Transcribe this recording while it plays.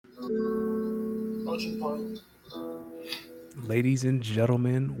Ladies and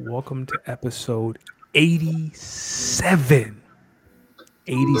gentlemen, welcome to episode 87.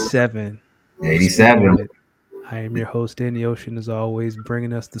 87. Let's get 87. with it. I am your host, Danny Ocean, as always,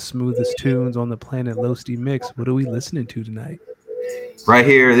 bringing us the smoothest tunes on the planet, Losty Mix. What are we listening to tonight? Right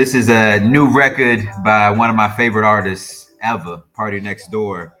here, this is a new record by one of my favorite artists ever, Party Next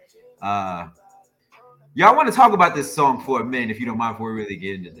Door. Uh, y'all want to talk about this song for a minute, if you don't mind, before we really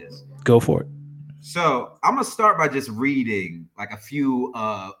get into this. Go for it. So I'm gonna start by just reading like a few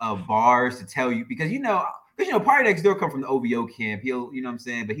bars to tell you because Party Next Door come from the OVO camp. He'll, you know what I'm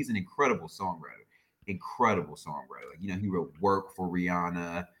saying, but he's an incredible songwriter. Like, he wrote "Work" for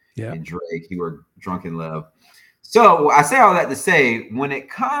Rihanna and Drake. He wrote "Drunk in Love." So I say all that to say, when it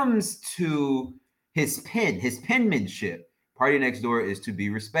comes to his penmanship, Party Next Door is to be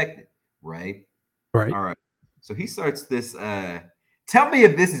respected, right? Right. All right. So he starts this. Tell me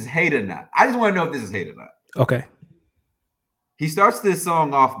if this is hate or not. I just want to know if this is hate or not. Okay. He starts this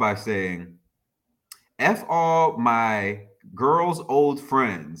song off by saying, "F all my girls' old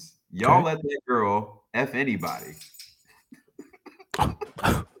friends. Y'all let that girl F anybody."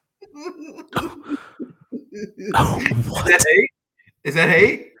 What? Is that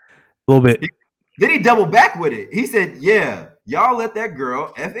hate? A little bit. Then he doubled back with it. He said, "Yeah, y'all let that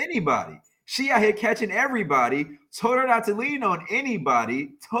girl F anybody. She out here catching everybody. Told her not to lean on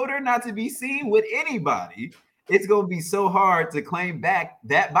anybody. Told her not to be seen with anybody. It's going to be so hard to claim back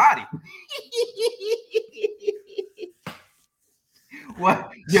that body."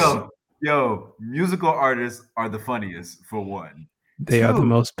 What? Yo, musical artists are the funniest, for one. They are the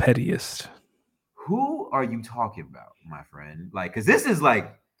most pettiest. Who are you talking about, my friend? Like, because this is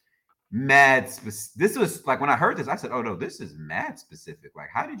like mad. This was like when I heard this, I said, "Oh no, this is mad specific." Like,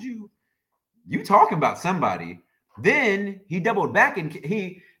 how did you talking about somebody? Then he doubled back and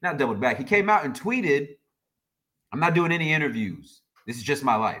he came out and tweeted, "I'm not doing any interviews. This is just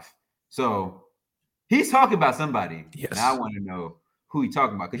my life." So he's talking about somebody. Yes. Now I want to know who he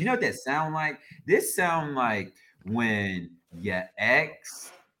talking about, because you know what that sound like? This sound like when your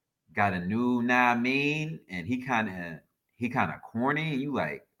ex got a new, and he kind of corny, and you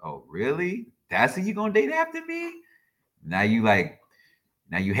like, "Oh really? That's who you gonna date after me?" Now you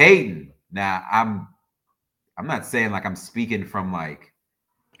hating. Now I'm not saying like I'm speaking from like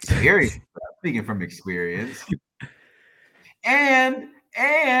experience. I'm speaking from experience. And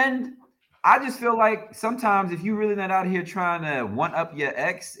I just feel like sometimes if you really not out here trying to one up your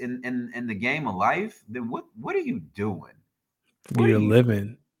ex in the game of life, then what are you doing? You're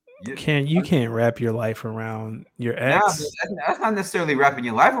living. You can't wrap your life around your ex. That's not necessarily wrapping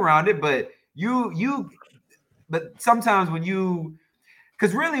your life around it, but but sometimes when you,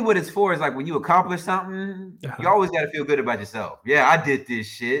 because really what it's for is like when you accomplish something, you always got to feel good about yourself. Yeah, I did this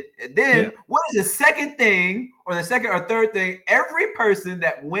shit. And then what is the second thing or the second or third thing every person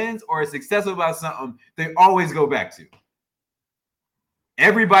that wins or is successful about something, they always go back to?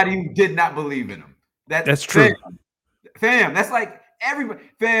 Everybody who did not believe in them. That's true. Fam, that's like everybody.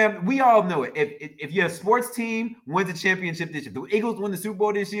 Fam, we all know it. If your sports team wins a championship this year, the Eagles win the Super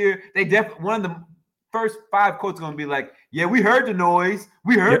Bowl this year, they definitely, one of the first 5 quotes are going to be like, "Yeah, we heard the noise.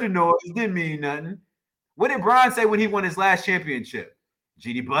 We heard the noise. It didn't mean nothing." What did Brian say when he won his last championship?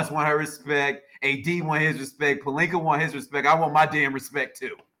 GD Bus want her respect. AD want his respect. Palinka want his respect. I want my damn respect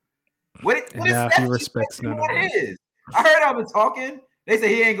too. Now he respects none of it. I heard all the talking. They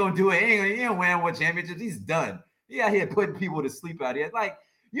say he ain't going to do it. He ain't win one championship. He's done. He out here putting people to sleep out here. Like,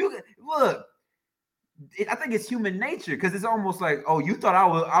 you look, I think it's human nature, because it's almost like, oh, you thought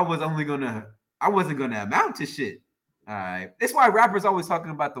I wasn't gonna amount to shit. All right. That's why rappers always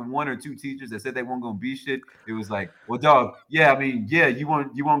talking about the 1 or 2 teachers that said they weren't gonna be shit. It was like, well, dog, yeah, I mean, yeah, you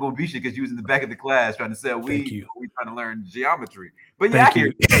weren't gonna be shit because you was in the back of the class trying to sell weed. We trying to learn geometry. But yeah, I hear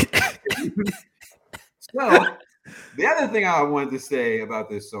you. So the other thing I wanted to say about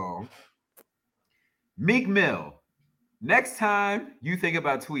this song, Meek Mill, next time you think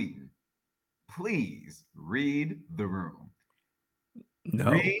about tweeting, please read the room.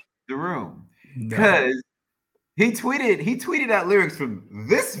 No. Read the room. Because he tweeted out lyrics from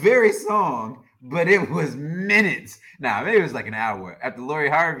this very song, but it was minutes. Nah, maybe it was like an hour after Lori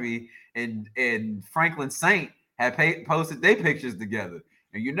Harvey and Franklin Saint had posted their pictures together.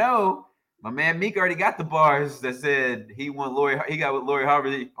 And you know, my man Meek already got the bars that said he got with Lori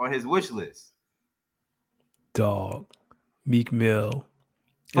Harvey on his wish list. Dog, Meek Mill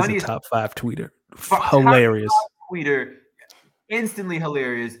is a top 5 tweeter. Hilarious. Top 5 tweeter. Instantly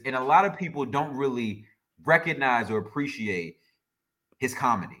hilarious, and a lot of people don't really recognize or appreciate his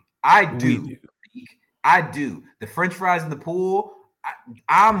comedy. I do. The French fries in the pool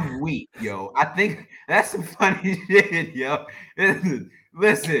I'm weak, yo. I think that's some funny shit, yo.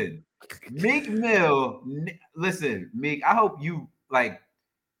 Listen, Meek Mill. Listen, Meek. I hope you like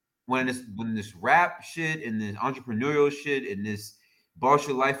when this rap shit and this entrepreneurial shit and this boss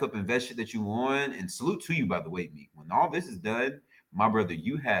your life up, invest shit that you want. And salute to you, by the way, Meek. When all this is done, my brother,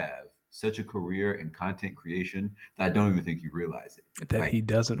 you have such a career in content creation that I don't even think you realize it. That Like, he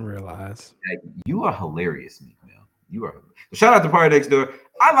doesn't realize. like, you are hilarious, Meek Mill. You are. Shout out to Party Next Door.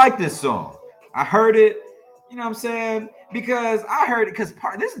 I like this song. I heard it. You know what I'm saying? Because I heard it because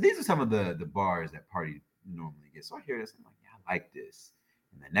these are some of the bars that Party normally gets. So I hear this. I'm like, yeah, I like this.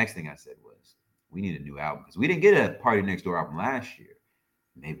 And the next thing I said was, we need a new album because we didn't get a Party Next Door album last year.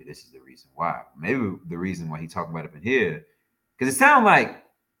 Maybe this is the reason why. Maybe the reason why he talked about it up in here. Because it sounded like,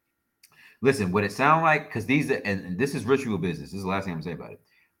 listen, what it sounded like, because these are, and this is ritual business. This is the last thing I'm going to say about it.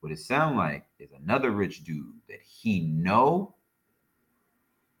 What it sounds like is another rich dude that he know.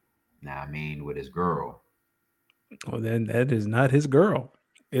 Now, I mean, with his girl. Well, then that is not his girl.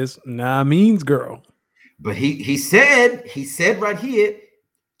 It's Naamin's girl. But he said right here,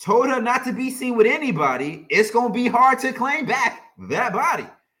 told her not to be seen with anybody. It's gonna be hard to claim back that body.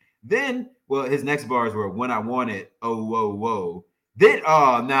 Then, well, his next bars were when I want it. Oh, whoa, whoa. Then,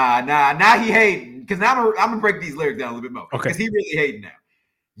 oh, nah. Now he hating because now I'm gonna break these lyrics down a little bit more. Okay. Because he really hating now.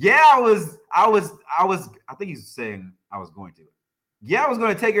 Yeah, I think he's saying I was going to. Yeah, I was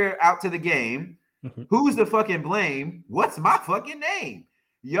going to take her out to the game. Mm-hmm. Who's the fucking blame? What's my fucking name?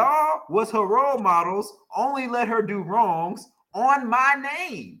 Y'all was her role models. Only let her do wrongs on my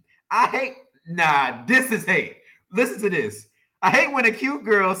name. I hate. Nah, this is hate. Listen to this. I hate when a cute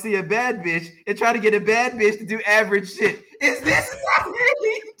girl see a bad bitch and try to get a bad bitch to do average shit. Is this what I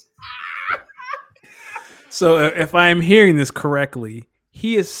hate? So if I'm hearing this correctly,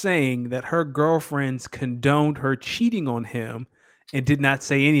 he is saying that her girlfriends condoned her cheating on him and did not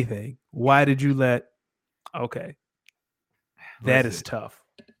say anything. Why did you let? Okay. That is tough.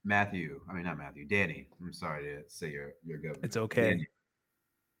 Not Matthew. Danny. I'm sorry to say your government. It's okay. Danny.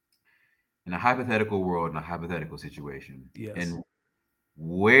 In a hypothetical world, in a hypothetical situation, yes. And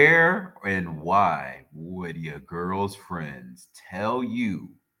where and why would your girl's friends tell you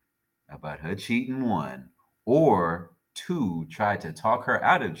about her cheating, one, or two, try to talk her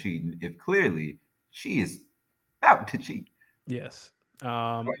out of cheating if clearly she is out to cheat? Yes.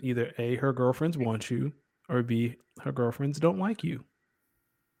 Either A, her girlfriends want you, or B, her girlfriends don't like you.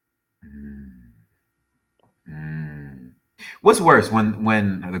 What's worse, when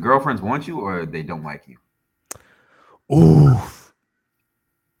the girlfriends want you or they don't like you? Ooh.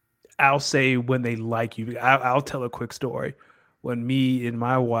 I'll say when they like you. I'll tell a quick story. When me and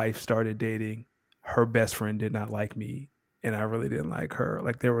my wife started dating, her best friend did not like me, and I really didn't like her.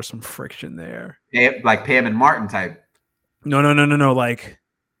 Like there was some friction there. Like Pam and Martin type. No. Like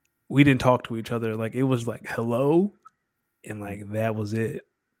we didn't talk to each other. Like it was like hello, and like that was it.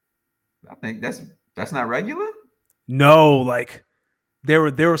 I think that's not regular. No, like there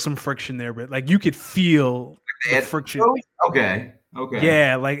was some friction there, but like you could feel the friction. Okay.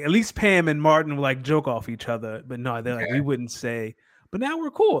 Yeah, like at least Pam and Martin would like joke off each other, but no, they're like we wouldn't say. But now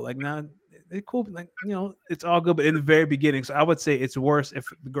we're cool. Like now they're cool. Like it's all good. But in the very beginning, so I would say it's worse if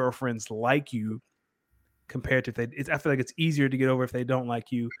the girlfriends like you compared to if I feel like it's easier to get over if they don't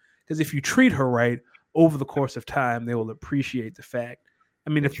like you, because if you treat her right over the course of time, they will appreciate the fact. I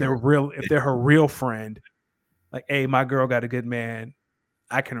mean, if they're her real friend, like, hey, my girl got a good man,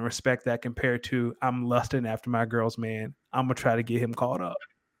 I can respect that compared to I'm lusting after my girl's man. I'm gonna try to get him caught up.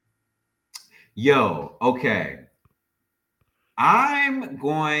 Yo, okay.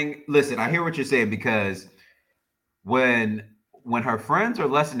 Listen, I hear what you're saying, because when her friends are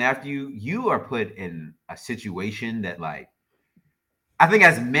lusting after you, you are put in a situation that, like, I think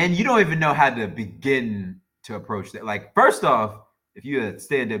as men, you don't even know how to begin to approach that. Like, first off, if you're a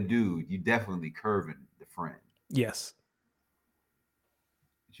stand-up dude, you definitely curving the friend. Yes.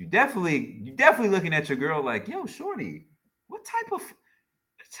 You definitely looking at your girl like, yo, shorty, what type of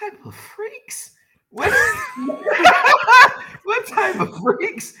freaks? What type of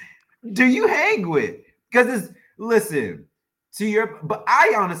freaks do you hang with? Because but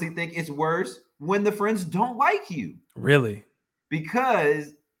I honestly think it's worse when the friends don't like you. Really?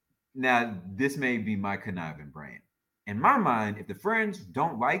 Because now this may be my conniving brain. In my mind, if the friends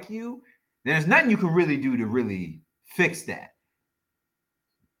don't like you, then there's nothing you can really do to really fix that.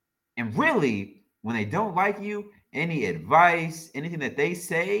 And really, when they don't like you, any advice, anything that they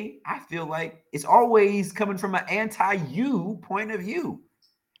say, I feel like it's always coming from an anti-you point of view.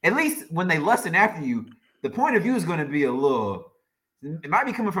 At least when they lusting after you, the point of view is going to be it might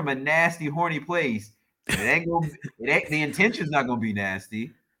be coming from a nasty, horny place, The intention's not gonna be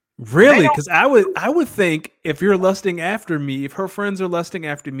nasty. Really? Because I would think if you're lusting after me, if her friends are lusting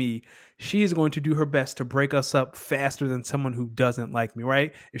after me, she is going to do her best to break us up faster than someone who doesn't like me,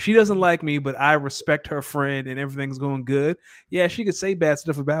 right? If she doesn't like me, but I respect her friend and everything's going good, yeah, she could say bad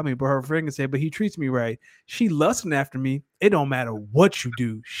stuff about me, but her friend can say, but he treats me right. She lusting after me. It don't matter what you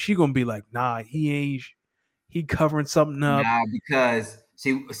do. She gonna be like, nah, he covering something up. Nah, because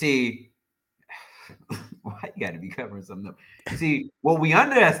see, why you got to be covering something up? See, what we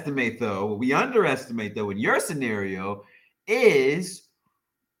underestimate though in your scenario is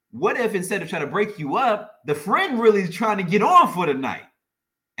what if instead of trying to break you up, the friend really is trying to get on for the night?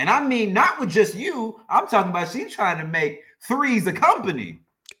 And I mean, not with just you. I'm talking about she's trying to make threes a company.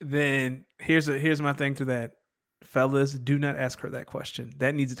 Then here's my thing to that. Fellas, do not ask her that question.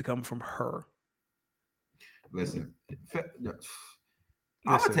 That needs to come from her. Listen.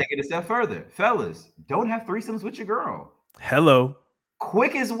 I'm gonna take it a step further. Fellas, don't have threesomes with your girl. Hello.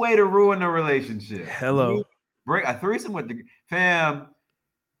 Quickest way to ruin a relationship. Hello. Bring a threesome with the fam.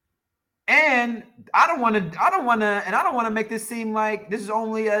 And I don't want to make this seem like this is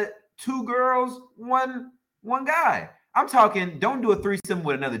only a 2 girls, one guy. I'm talking, don't do a threesome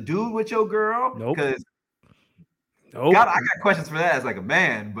with another dude with your girl. Nope. Because God, I got questions for that as like a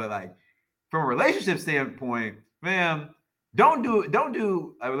man, but like from a relationship standpoint, fam. Don't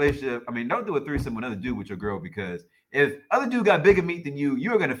do a relationship. I mean, don't do a threesome with another dude with your girl, because if other dude got bigger meat than you,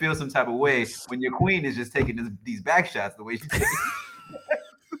 you're gonna feel some type of way when your queen is just taking these back shots the way she takes.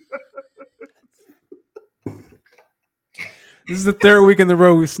 This is the third week in the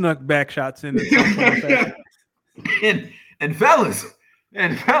row we snuck back shots in. and fellas,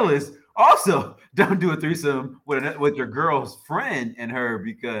 also don't do a threesome with your girl's friend and her,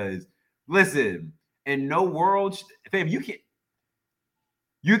 because listen. In no world, fam,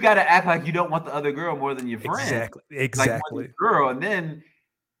 you gotta act like you don't want the other girl more than your friend. Exactly. Like girl, and then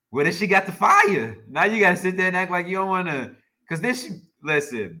what if she got the fire? Now you gotta sit there and act like you don't want to, because then she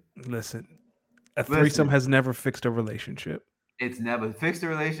listen. A threesome has never fixed a relationship. It's never fixed a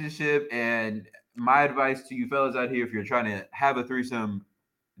relationship, and my advice to you fellas out here, if you're trying to have a threesome,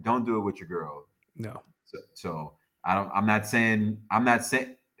 don't do it with your girl. No. So I'm not saying.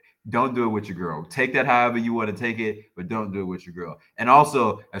 Don't do it with your girl. Take that however you want to take it, but don't do it with your girl. And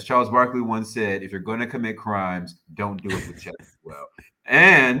also, as Charles Barkley once said, if you're going to commit crimes, don't do it with Chet as well.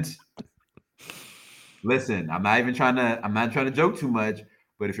 And listen, I'm not trying to joke too much,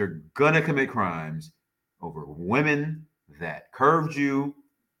 but if you're going to commit crimes over women that curved you,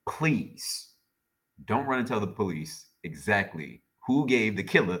 please don't run and tell the police exactly who gave the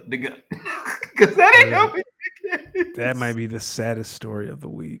killer the gun. Because that ain't helping. That might be the saddest story of the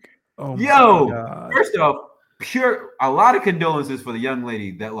week. Oh my God. First off, a lot of condolences for the young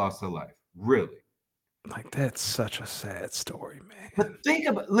lady that lost her life. Really. Like, that's such a sad story, man.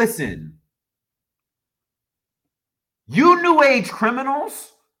 But listen. You new age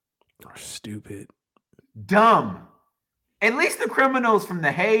criminals are stupid. Dumb. At least the criminals from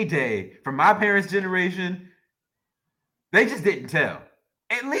the heyday, from my parents' generation, they just didn't tell.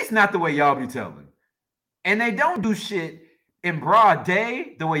 At least not the way y'all be telling. And they don't do shit in broad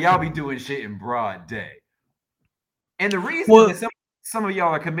day the way y'all be doing shit in broad day. And the reason that some of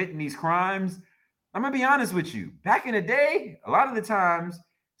y'all are committing these crimes, I'm going to be honest with you. Back in the day, a lot of the times,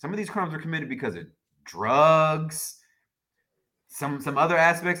 some of these crimes were committed because of drugs, some other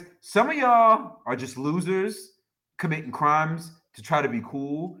aspects. Some of y'all are just losers committing crimes to try to be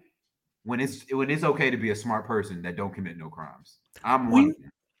cool when it's okay to be a smart person that don't commit no crimes. I'm one of them.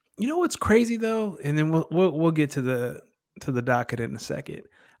 You know what's crazy though, and then we'll get to the docket in a second.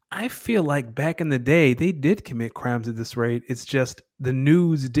 I feel like back in the day they did commit crimes at this rate. It's just the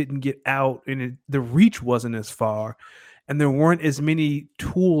news didn't get out, and the reach wasn't as far, and there weren't as many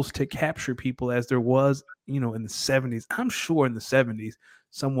tools to capture people as there was, in the 70s. I'm sure in the 70s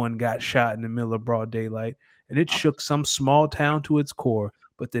someone got shot in the middle of broad daylight, and it shook some small town to its core,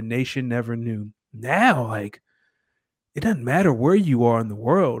 but the nation never knew. Now, like, it doesn't matter where you are in the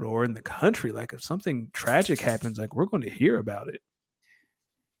world or in the country. Like, if something tragic happens, like, we're going to hear about it.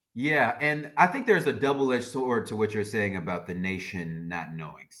 Yeah, and I think there's a double-edged sword to what you're saying about the nation not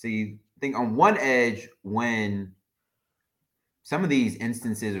knowing. See, I think on one edge, when some of these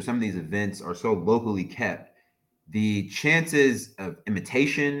instances or some of these events are so locally kept, the chances of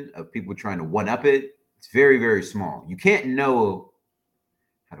imitation, of people trying to one-up it, it's very, very small. You can't know,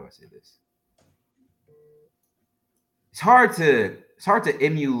 how do I say this? It's hard to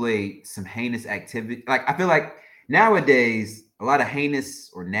emulate some heinous activity. Like, I feel like nowadays a lot of heinous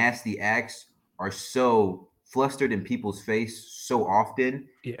or nasty acts are so flustered in people's face so often.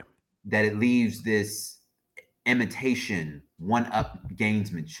 Yeah. that it leaves this imitation, one-up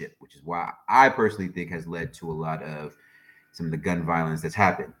gamesmanship, which is why I personally think has led to a lot of some of the gun violence that's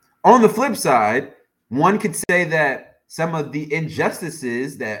happened. On the flip side, one could say that some of the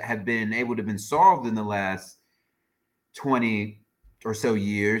injustices that have been able to been solved in the last 20 or so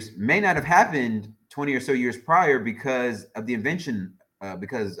years may not have happened 20 or so years prior because of the invention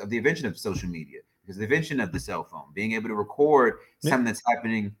of social media, because the invention of the cell phone, being able to record something that's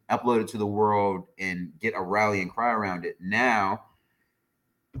happening, upload it to the world, and get a rallying cry around it. Now,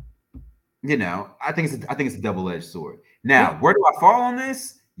 I think it's a double-edged sword. Now, where do I fall on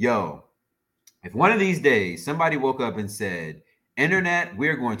this? Yo, if one of these days somebody woke up and said, "Internet,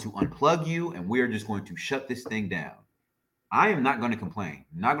 we're going to unplug you and we're just going to shut this thing down," I am not going to complain.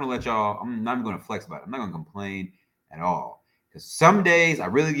 I'm not going to let y'all, I'm not going to flex about it. I'm not going to complain at all. Because some days I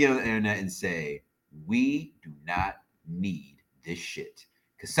really get on the internet and say, we do not need this shit.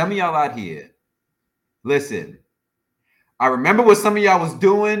 Because some of y'all out here, listen, I remember what some of y'all was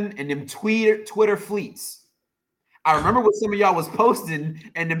doing in them Twitter fleets. I remember what some of y'all was posting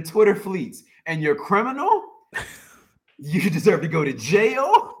in them Twitter fleets. And you're criminal. You deserve to go to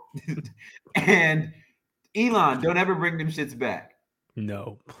jail. And Elon, don't ever bring them shits back.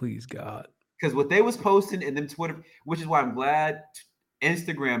 No, please, God. Because what they was posting in them Twitter, which is why I'm glad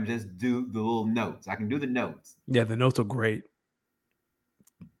Instagram just do the little notes. I can do the notes. Yeah, the notes are great.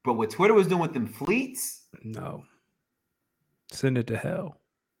 But what Twitter was doing with them fleets? No. Send it to hell.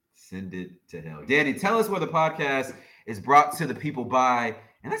 Send it to hell. Danny, tell us where the podcast is brought to the people by,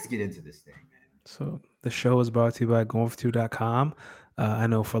 and let's get into this thing, man. So the show is brought to you by GoingFor2.com. I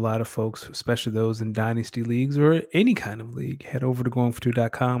know for a lot of folks, especially those in dynasty leagues or any kind of league, head over to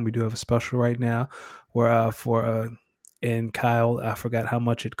GoingFor2.com. We do have a special right now where and Kyle, I forgot how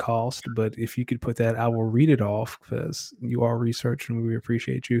much it cost, but if you could put that, I will read it off because you are researching and we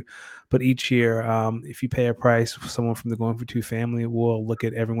appreciate you. But each year, if you pay a price, someone from the Going for Two family will look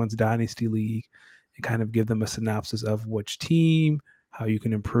at everyone's dynasty league and kind of give them a synopsis of which team, how you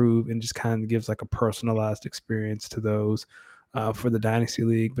can improve, and just kind of gives like a personalized experience to those for the Dynasty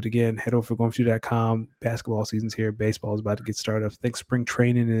League. But again, head over to GoingFor2.com. Basketball season's here. Baseball is about to get started. I think spring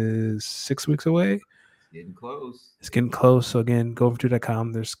training is 6 weeks away. Getting close. It's getting close. So again,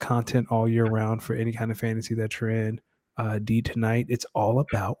 GoingFor2.com. There's content all year round for any kind of fantasy that you're in. D, tonight, it's all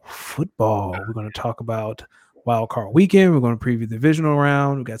about football. We're going to talk about Wild Card Weekend. We're going to preview the divisional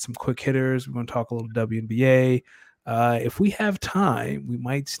round. We've got some quick hitters. We're going to talk a little WNBA. If we have time, we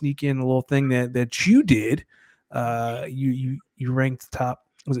might sneak in a little thing that you did. You ranked top,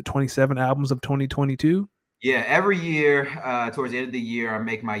 was it 27 albums of 2022? Yeah, every year towards the end of the year, I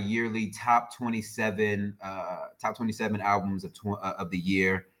make my yearly top 27 albums of the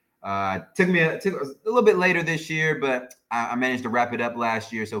year. Took a little bit later this year, but I managed to wrap it up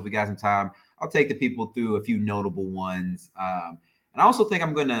last year. So if we got some time, I'll take the people through a few notable ones. And I also think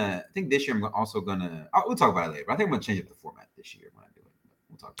this year we'll talk about it later, but I think I'm gonna change up the format this year when I do it.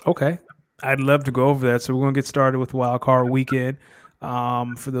 We'll talk about okay. I'd love to go over that. So we're gonna get started with Wild Card Weekend.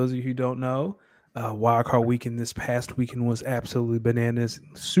 For those of you who don't know, Wild Card Weekend this past weekend was absolutely bananas.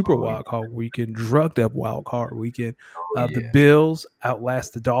 Super Wild Card Weekend, drugged up Wild Card Weekend. The Bills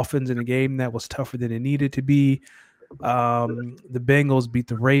outlast the Dolphins in a game that was tougher than it needed to be. The Bengals beat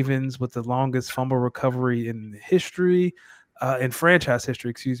the Ravens with the longest fumble recovery in history, in franchise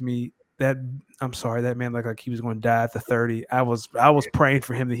history. Excuse me. That man looked like he was going to die at the 30. I was praying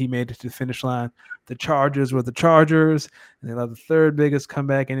for him that he made it to the finish line. The Chargers were the Chargers, and they had the third biggest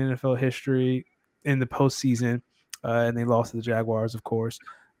comeback in NFL history in the postseason, and they lost to the Jaguars, of course.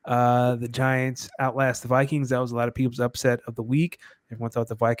 The Giants outlast the Vikings. That was a lot of people's upset of the week. Everyone thought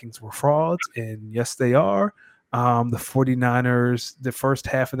the Vikings were frauds, and yes, they are. The 49ers, the first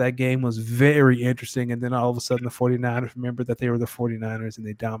half of that game was very interesting, and then all of a sudden the 49ers remembered that they were the 49ers, and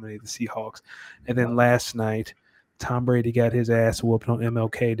they dominated the Seahawks. And then last night, Tom Brady got his ass whooped on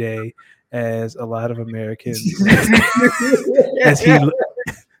MLK Day, as a lot of Americans,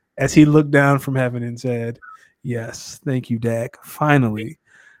 as he looked down from heaven and said, "Yes, thank you, Dak." Finally,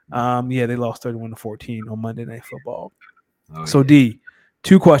 they lost 31-14 on Monday Night Football. So, D,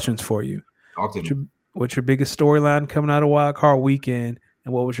 2 questions for you. What's your biggest storyline coming out of Wild Card Weekend,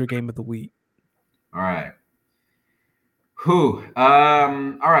 and what was your game of the week? All right. All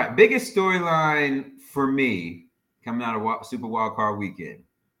right. Biggest storyline for me coming out of Super Wild Card Weekend.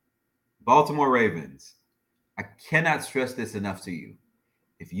 Baltimore Ravens. I cannot stress this enough to you.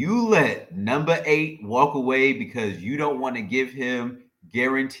 If you let number 8 walk away because you don't want to give him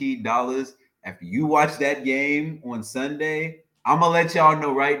guaranteed dollars after you watch that game on Sunday, I'm going to let y'all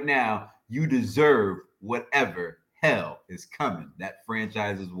know right now, you deserve whatever hell is coming that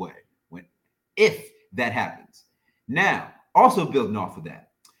franchise's way. if that happens. Now, also building off of that,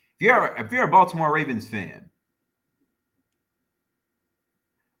 if you're a Baltimore Ravens fan,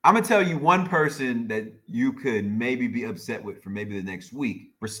 I'm gonna tell you one person that you could maybe be upset with for maybe the next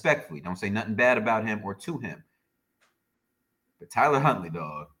week. Respectfully, don't say nothing bad about him or to him. But Tyler Huntley,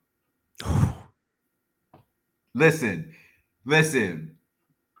 dog. Listen.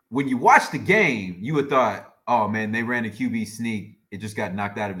 When you watch the game, you would thought, oh man, they ran a QB sneak. It just got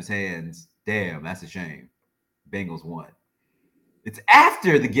knocked out of his hands. Damn, that's a shame. Bengals won. It's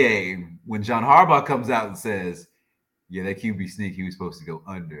after the game when John Harbaugh comes out and says, yeah, that QB sneak, he was supposed to go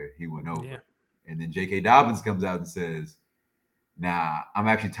under. He went over. Yeah. And then J.K. Dobbins comes out and says, nah, I'm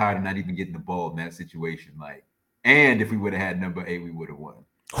actually tired of not even getting the ball in that situation. Like, and if we would have had number 8, we would have won.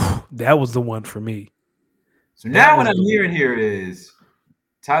 That was the one for me. So now what I'm hearing here is,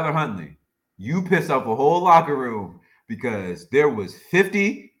 Tyler Huntley, you pissed off a whole locker room because there was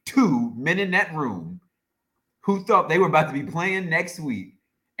 52 men in that room who thought they were about to be playing next week.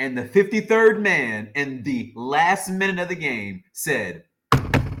 And the 53rd man in the last minute of the game said,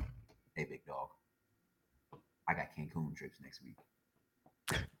 hey, big dog, I got Cancun trips next week.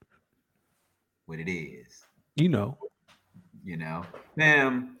 What it is. You know.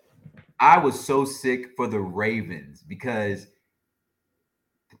 Man, I was so sick for the Ravens because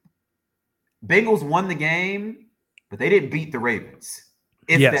Bengals won the game, but they didn't beat the Ravens.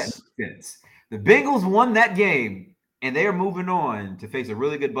 If that makes sense. The Bengals won that game. And they are moving on to face a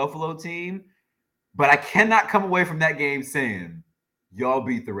really good Buffalo team. But I cannot come away from that game saying, y'all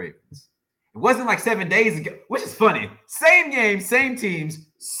beat the Ravens. It wasn't like 7 days ago, which is funny. Same game, same teams,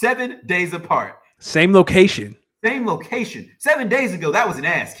 7 days apart. Same location. 7 days ago, that was an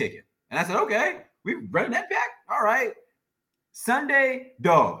ass kicking. And I said, okay, we're running that back. All right. Sunday,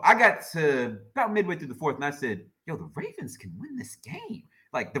 dog. I got to about midway through the fourth, and I said, yo, the Ravens can win this game.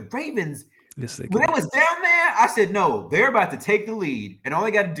 Like, the Ravens – when it was down there, I said, no, they're about to take the lead, and all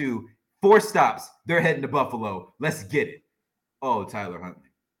they got to do, 4 stops, they're heading to Buffalo. Let's get it. Oh, Tyler Huntley.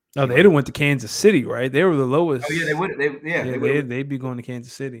 Oh, they'd have went to Kansas City, right? They were the lowest. Oh, yeah, they would. They'd be going to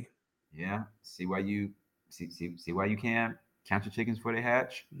Kansas City. Yeah. See why you can't count your chickens before they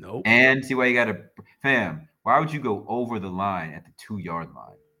hatch? Nope. And see why you got to – fam, why would you go over the line at the 2-yard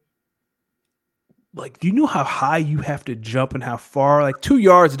line? Like, do you know how high you have to jump and how far? Like 2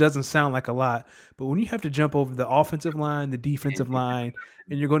 yards doesn't sound like a lot, but when you have to jump over the offensive line, the defensive line,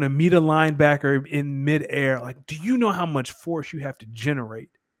 and you're going to meet a linebacker in midair, like, do you know how much force you have to generate?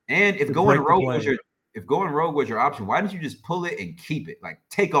 And if going rogue was your option, why didn't you just pull it and keep it? Like,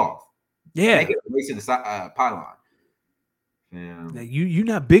 take off. Yeah, make it race to the pylon. Like you're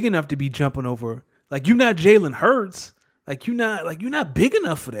not big enough to be jumping over. Like, you're not Jalen Hurts. You're not big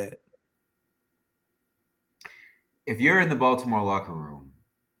enough for that. If you're in the Baltimore locker room,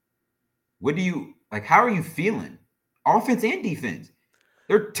 how are you feeling? Offense and defense.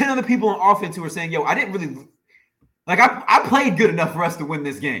 There are 10 other people on offense who are saying, yo, I didn't really I played good enough for us to win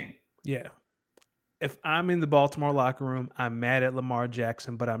this game. Yeah. If I'm in the Baltimore locker room, I'm mad at Lamar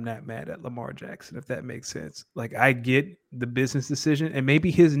Jackson, but I'm not mad at Lamar Jackson, if that makes sense. Like, I get the business decision, and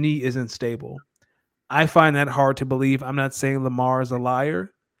maybe his knee isn't stable. I find that hard to believe. I'm not saying Lamar is a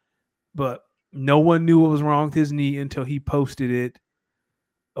liar, but no one knew what was wrong with his knee until he posted it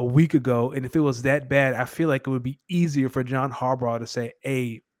a week ago. And if it was that bad, I feel like it would be easier for John Harbaugh to say,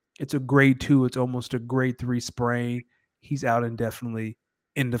 hey, it's a grade 2. It's almost a grade 3 sprain. He's out indefinitely.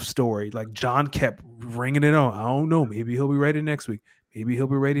 End of story. Like, John kept ringing it on. I don't know. Maybe he'll be ready next week. Maybe he'll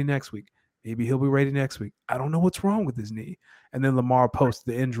be ready next week. Maybe he'll be ready next week. I don't know what's wrong with his knee. And then Lamar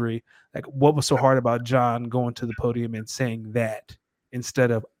posted the injury. Like, what was so hard about John going to the podium and saying that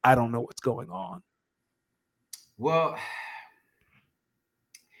instead of, I don't know what's going on? Well,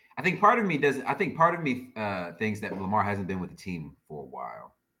 I think part of me thinks that Lamar hasn't been with the team for a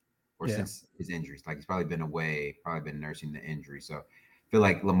while, or since his injuries. Like, he's probably been away, probably been nursing the injury. So I feel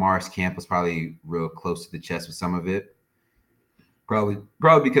like Lamar's camp was probably real close to the chest with some of it. Probably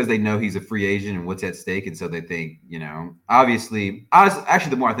because they know he's a free agent and what's at stake. And so they think, obviously,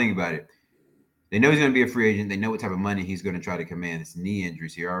 the more I think about it, they know he's going to be a free agent. They know what type of money he's going to try to command. It's knee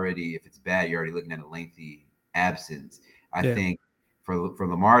injuries. If it's bad, you're already looking at a lengthy absence. I think for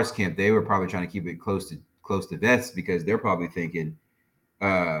Lamar's camp, they were probably trying to keep it close to vets because they're probably thinking,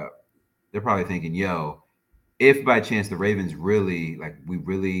 yo, if by chance the Ravens really,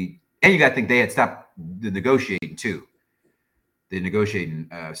 and you got to think they had stopped the negotiating too.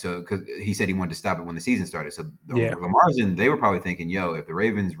 So because he said he wanted to stop it when the season started. So Lamar's they were probably thinking, yo, if the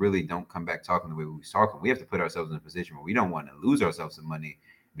Ravens really don't come back talking the way we was talking, we have to put ourselves in a position where we don't want to lose ourselves some money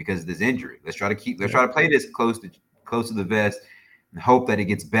because of this injury. Let's try to play this close to the vest and hope that it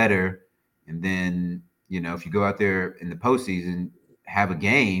gets better And then, if you go out there in the postseason, have a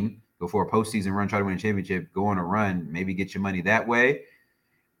game, go for a postseason run, try to win a championship, go on a run, maybe get your money that way.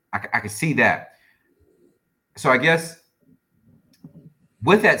 I can see that. So I guess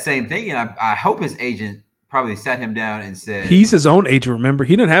with that same thing, and I hope his agent probably sat him down and said, he's his own agent. Remember,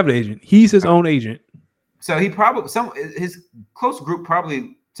 he didn't have an agent. He's his own agent. So he probably his close group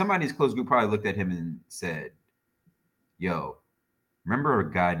probably somebody in his close group probably looked at him and said, "Yo, remember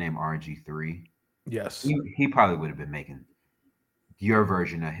a guy named RG3? Yes, he probably would have been making your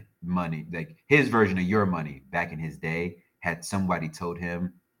version of money, like his version of your money back in his day. Had somebody told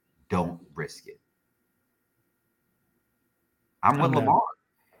him, don't risk it." I'm with Lamar.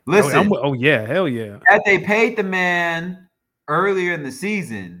 Listen. Oh yeah, hell yeah. Had they paid the man earlier in the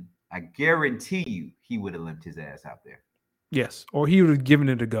season, I guarantee you he would have limped his ass out there. Yes, or he would have given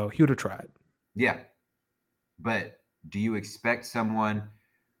it a go. He would have tried. Yeah. But do you expect someone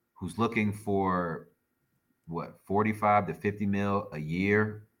who's looking for 45 to 50 mil a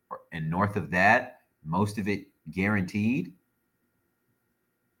year and north of that, most of it guaranteed?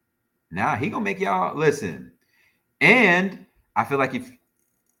 Nah, he gonna make y'all listen. And I feel like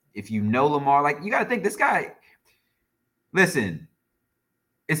if you know Lamar, like, you got to think this guy, listen,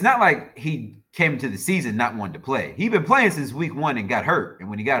 it's not like he came to the season not wanting to play. He'd been playing since week 1 and got hurt. And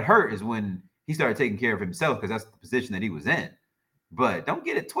when he got hurt is when he started taking care of himself, because that's the position that he was in. But don't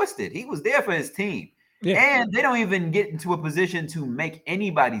get it twisted. He was there for his team. Yeah. And they don't even get into a position to make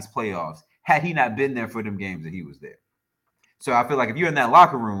anybody's playoffs had he not been there for them games that he was there. So I feel like if you're in that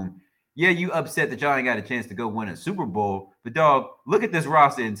locker room, yeah, you upset that y'all ain't got a chance to go win a Super Bowl. But, dog, look at this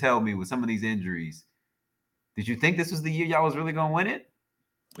roster and tell me with some of these injuries, did you think this was the year y'all was really going to win it?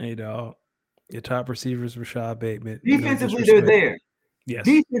 Hey, dog. Your top receivers, Rashad Bateman. Defensively, they're there. Yes.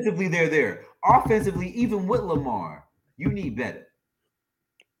 Defensively, they're there. Offensively, even with Lamar, you need better.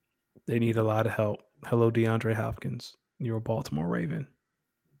 They need a lot of help. Hello, DeAndre Hopkins. You're a Baltimore Raven.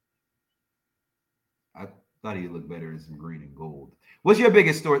 I thought he'd look better in some green and gold. What's your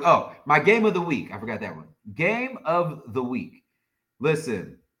biggest story? Oh, my game of the week. I forgot that one. Game of the week.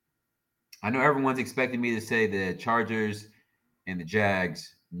 Listen, I know everyone's expecting me to say the Chargers and the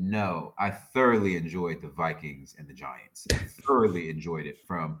Jags. No, I thoroughly enjoyed the Vikings and the Giants. I thoroughly enjoyed it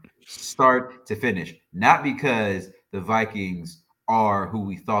from start to finish. Not because the Vikings are who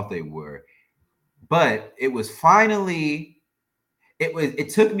we thought they were, but it was finally, it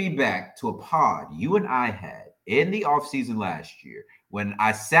took me back to a pod you and I had in the offseason last year when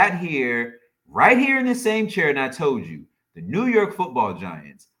I sat here, right here in the same chair, and I told you the New York Football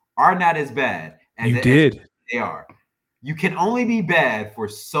Giants are not as bad as they are. You can only be bad for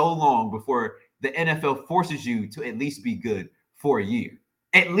so long before the NFL forces you to at least be good for a year.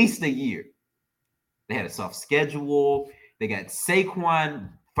 At least a year. They had a soft schedule. They got Saquon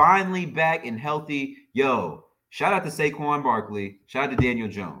finally back and healthy. Yo, shout out to Saquon Barkley. Shout out to Daniel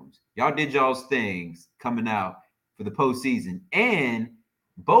Jones. Y'all did y'all's things coming out for the postseason. And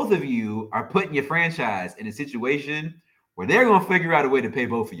both of you are putting your franchise in a situation where they're going to figure out a way to pay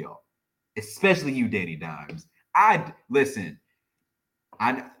both of y'all. Especially you, Danny Dimes. Listen,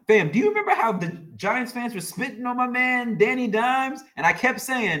 fam, do you remember how the Giants fans were spitting on my man Danny Dimes? And I kept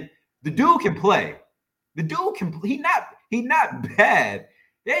saying, the dude can play. The dude can play. He not bad.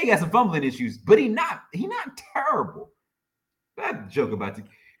 Yeah, he got some fumbling issues, but he not terrible. That joke about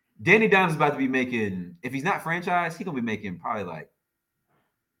Danny Dimes is about to be making, if he's not franchise, he's gonna be making probably like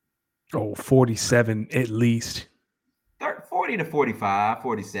 47 at least. 40 to 45,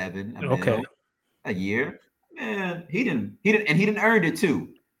 47. Okay. A year. Man, he didn't earn it too.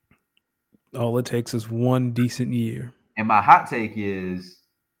 All it takes is one decent year. And my hot take is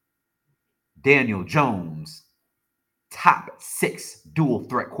Daniel Jones, top 6 dual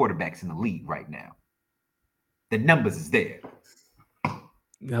threat quarterbacks in the league right now. The numbers is there.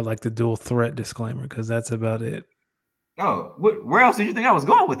 I like the dual threat disclaimer because that's about it. Oh, where else did you think I was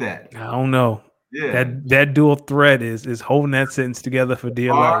going with that? I don't know. Yeah, that dual threat is holding that sentence together for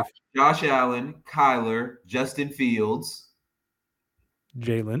dear life. Josh Allen, Kyler, Justin Fields,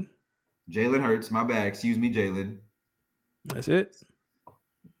 Jalen Hurts. My bad. Excuse me, Jalen. That's it.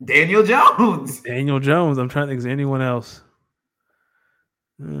 Daniel Jones. I'm trying to think. Is there anyone else?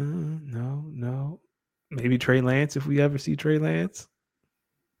 No. Maybe Trey Lance if we ever see Trey Lance.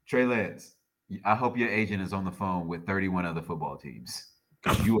 Trey Lance. I hope your agent is on the phone with 31 other football teams.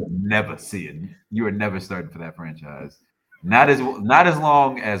 You will never see it. You are never starting for that franchise. Not as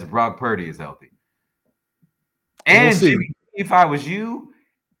long as Brock Purdy is healthy. And Jimmy, if I was you,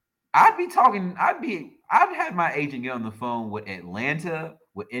 I'd have my agent get on the phone with Atlanta,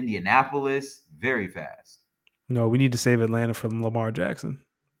 with Indianapolis very fast. No, we need to save Atlanta from Lamar Jackson.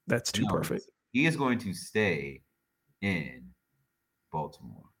 That's too perfect. He is going to stay in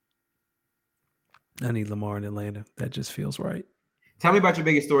Baltimore. I need Lamar in Atlanta. That just feels right. Tell me about your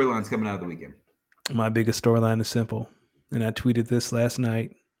biggest storylines coming out of the weekend. My biggest storyline is simple, and I tweeted this last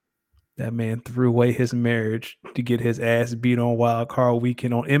night. That man threw away his marriage to get his ass beat on Wild Card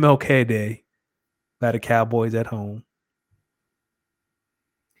Weekend on MLK Day by the Cowboys at home.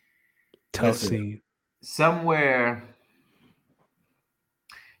 Tough scene. Somewhere,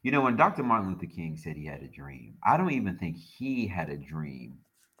 when Dr. Martin Luther King said he had a dream, I don't even think he had a dream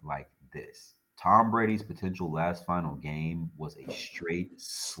like this. Tom Brady's potential last final game was a straight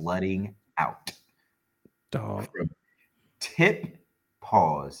slutting out. Dog. From tip,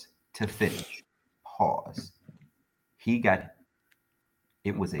 pause, to finish, pause.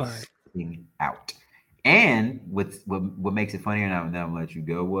 It was a slutting out. And what makes it funnier, and I'm going to let you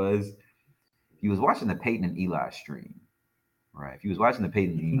go, was he was watching the Peyton and Eli stream, right? If he was watching the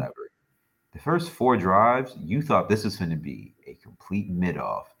Peyton and Eli, the first 4 drives, you thought this was going to be a complete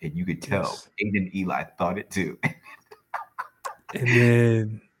mid-off, and you could tell Peyton and Eli thought it too. And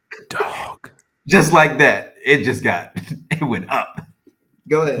then, dog. Just like that, it went up.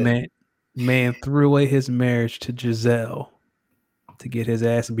 Go ahead. Man threw away his marriage to Giselle to get his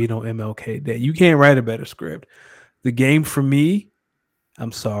ass beat on MLK Day. You can't write a better script. The game for me,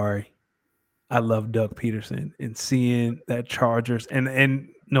 I'm sorry. I love Doug Peterson, and seeing that Chargers, and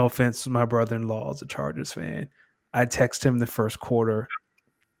no offense, my brother-in-law is a Chargers fan. I text him the first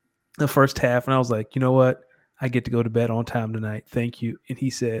half, and I was like, you know what? I get to go to bed on time tonight. Thank you. And he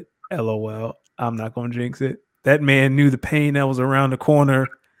said, LOL, I'm not going to jinx it. That man knew the pain that was around the corner,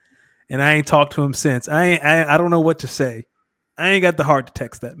 and I ain't talked to him since. I don't know what to say. I ain't got the heart to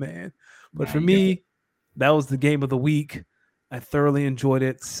text that man. But for me, that was the game of the week. I thoroughly enjoyed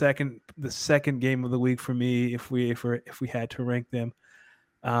it. The second game of the week for me, if we had to rank them,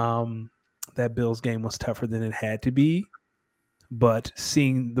 that Bills game was tougher than it had to be. But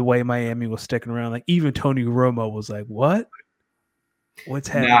seeing the way Miami was sticking around, like even Tony Romo was like, "What? What's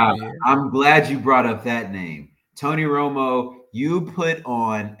happening?" Now, I'm glad you brought up that name, Tony Romo. You put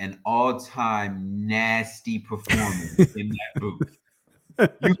on an all-time nasty performance in that booth.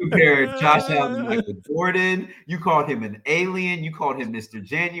 You compared Josh Allen to Michael Jordan. You called him an alien. You called him Mr.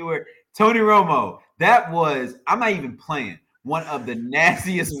 January. Tony Romo, that was, I'm not even playing, one of the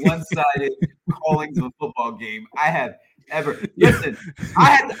nastiest one-sided callings of a football game I have ever. Listen,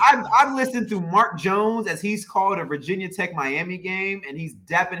 I've listened to Mark Jones as he's called a Virginia Tech Miami game, and he's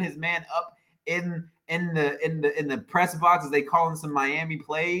dapping his man up in the press box as they call him some Miami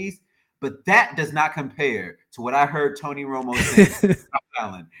plays. But that does not compare to what I heard Tony Romo say. Josh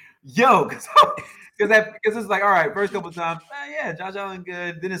Allen, because it's like, all right, first couple of times, Josh Allen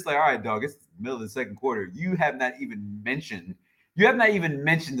good. Then it's like, all right, dog, it's the middle of the second quarter. You have not even mentioned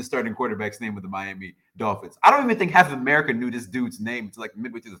the starting quarterback's name with the Miami Dolphins. I don't even think half of America knew this dude's name until like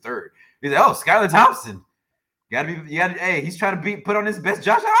midway through the third. He's like, oh, Skylar Thompson. He's trying to put on his best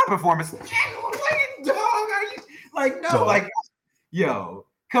Josh Allen performance. Dog, are you like, no, dog. Like, yo.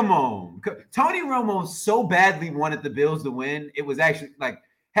 Come on. Tony Romo so badly wanted the Bills to win. It was actually like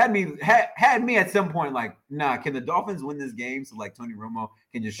had me at some point like, nah, can the Dolphins win this game so like Tony Romo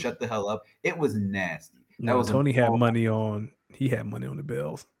can just shut the hell up? It was nasty. Tony had money on the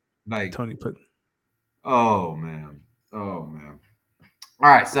Bills. Like Tony put. Oh man. All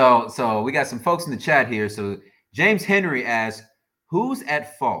right, so we got some folks in the chat here. So James Henry asks, who's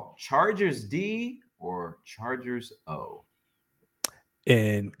at fault? Chargers D or Chargers O?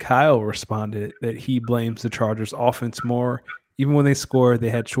 And Kyle responded that he blames the Chargers offense more. Even when they scored, they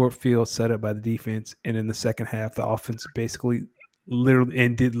had short fields set up by the defense. And in the second half, the offense basically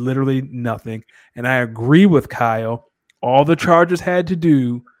did literally nothing. And I agree with Kyle. All the Chargers had to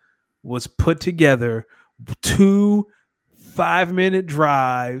do was put together 2 5-minute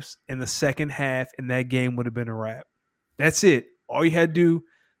drives in the second half, and that game would have been a wrap. That's it. All you had to do,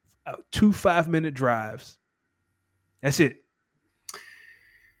 2 5-minute drives. That's it.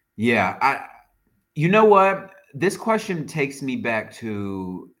 Yeah, you know what? This question takes me back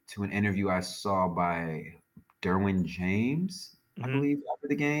to an interview I saw by Derwin James, I believe, after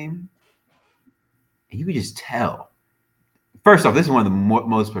the game. And you could just tell. First off, this is one of the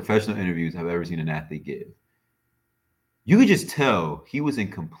most professional interviews I've ever seen an athlete give. You could just tell he was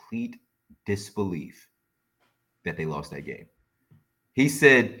in complete disbelief that they lost that game. He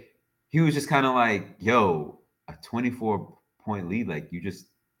said he was just kind of like, yo, a 24-point lead, like you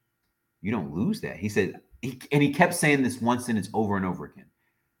don't lose that. He said, he kept saying this one sentence over and over again.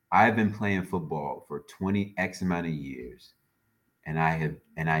 I've been playing football for 20x amount of years, and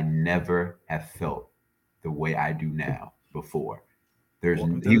I never have felt the way I do now before.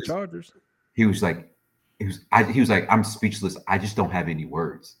 Welcome to the Chargers. He was like, I'm speechless. I just don't have any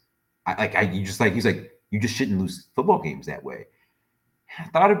words. He's like, you just shouldn't lose football games that way. I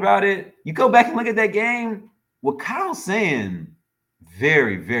thought about it. You go back and look at that game. What Kyle's saying,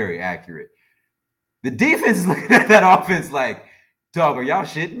 very, very accurate. The defense is looking at that offense like, dog, are y'all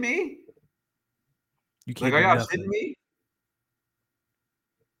shitting me? Are y'all shitting me?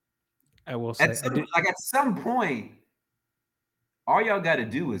 I will say, at some point, all y'all got to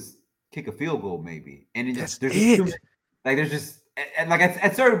do is kick a field goal, maybe, and at certain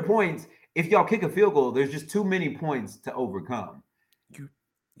points, if y'all kick a field goal, there's just too many points to overcome.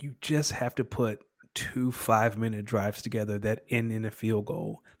 You just have to put 2 5-minute drives together that end in a field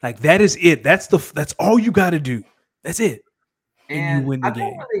goal. Like that is it. That's all you got to do. That's it. And you win the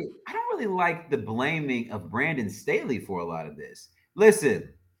game. I don't really like the blaming of Brandon Staley for a lot of this. Listen,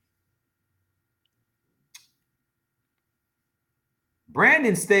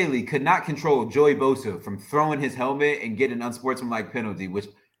 Brandon Staley could not control Joey Bosa from throwing his helmet and getting an unsportsmanlike penalty, which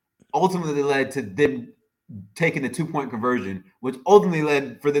ultimately led to them taking the 2-point conversion, which ultimately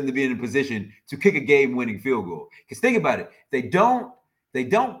led for them to be in a position to kick a game-winning field goal. Because think about it, if they don't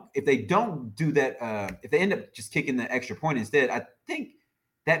do that, if they end up just kicking the extra point instead, I think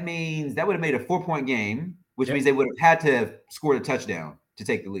that means that would have made a 4-point game, which means they would have had to have scored a touchdown to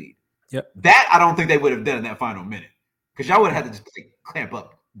take the lead. Yep. That I don't think they would have done in that final minute, because y'all would have had to just clamp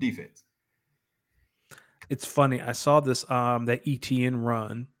up defense. It's funny. I saw this that ETN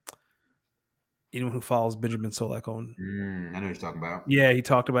run. Anyone who follows Benjamin Solak on, I know what you're talking about. Yeah, he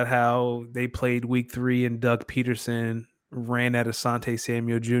talked about how they played week 3 and Doug Peterson ran at Asante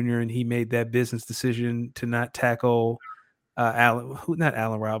Samuel Jr. and he made that business decision to not tackle not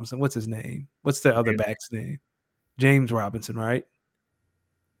Allen Robinson. What's his name? What's the other back's name? James Robinson, right?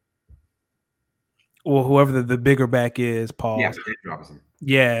 Or whoever the bigger back is, Paul. Yeah, James Robinson.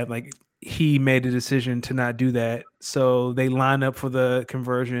 Yeah, like he made a decision to not do that. So they line up for the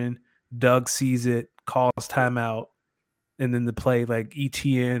conversion. Doug sees it, calls timeout, and then the play, like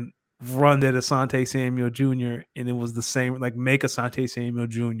ETN run at Asante Samuel Jr., and it was the same, like make Asante Samuel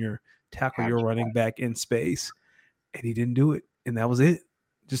Jr. tackle your running back in space, and he didn't do it, and that was it.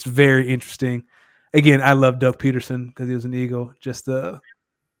 Just very interesting. Again, I love Doug Peterson because he was an Eagle. Just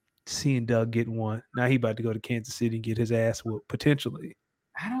seeing Doug get one. Now he about to go to Kansas City and get his ass whooped, potentially.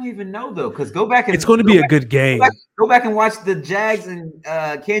 I don't even know, though, because go back and it's going to be a good game. Go back and watch the Jags and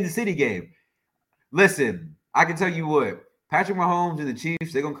Kansas City game. Listen, I can tell you what, Patrick Mahomes and the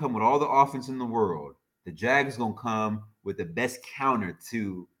Chiefs, they're going to come with all the offense in the world. The Jags going to come with the best counter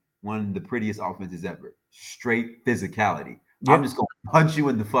to one of the prettiest offenses ever. Straight physicality. Yep. I'm just going to punch you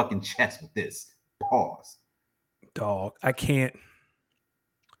in the fucking chest with this. Pause. Dog, I can't.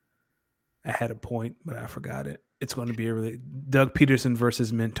 I had a point, but I forgot it. It's going to be a really Doug Peterson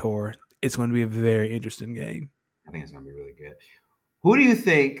versus Mentor. It's going to be a very interesting game. I think it's going to be really good. Who do you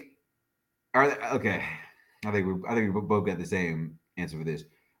think okay? I think we both got the same answer for this.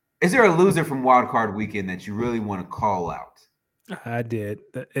 Is there a loser from Wild Card Weekend that you really want to call out? I did.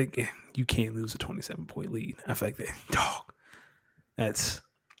 You can't lose a 27-point lead. I feel like dog. That's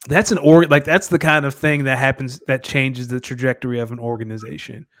that's the kind of thing that happens that changes the trajectory of an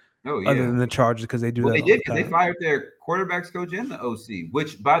organization. Oh, yeah. Other than the Chargers, because they do that. They did, because they fired their quarterbacks coach and the OC,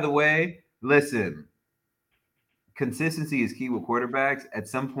 which, by the way, listen, consistency is key with quarterbacks. At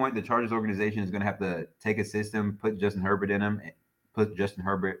some point, the Chargers organization is going to have to take a system, put Justin Herbert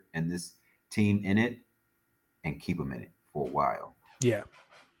and this team in it, and keep them in it for a while. Yeah.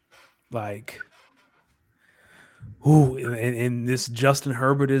 Like, and this Justin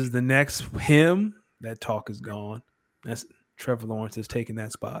Herbert is the next him. That talk is gone. Trevor Lawrence is taking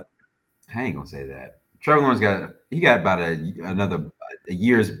that spot. I ain't gonna say that. Trevor Lawrence got about another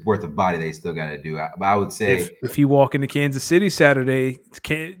year's worth of body they still got to do. But I would say if you walk into Kansas City Saturday,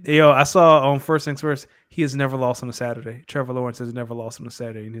 I saw on First Things First, he has never lost on a Saturday. Trevor Lawrence has never lost on a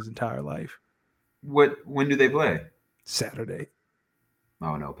Saturday in his entire life. When do they play? Saturday.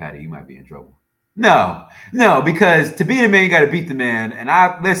 Oh no, Patty, you might be in trouble. No, because to beat a man, you got to beat the man.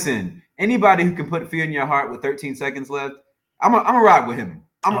 And listen. Anybody who can put fear in your heart with 13 seconds left, I'm gonna ride with him.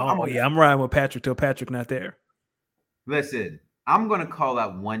 I'm riding with Patrick till Patrick not there. Listen, I'm gonna call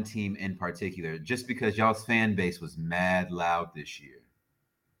out one team in particular just because y'all's fan base was mad loud this year.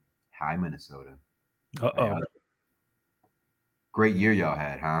 Hi, Minnesota. Great year y'all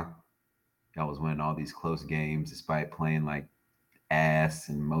had, huh? Y'all was winning all these close games despite playing like ass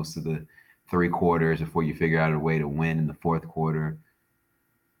in most of the 3 quarters before you figure out a way to win in the 4th quarter.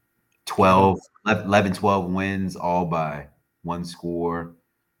 11, 12 wins, all by 1 score.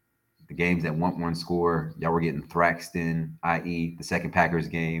 The games that want one score, y'all were getting thraxed in, i.e., the second Packers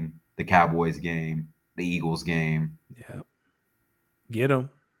game, the Cowboys game, the Eagles game. Yeah. Get them.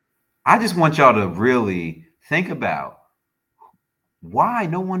 I just want y'all to really think about why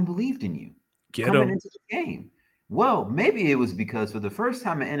no one believed in you coming into the game. Well, maybe it was because for the first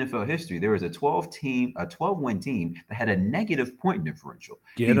time in NFL history, there was a 12-win team that had a negative point differential.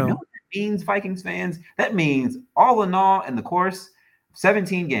 Do you know what that means, Vikings fans? That means all in all, in the course of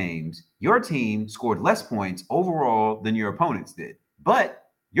 17 games, your team scored less points overall than your opponents did. But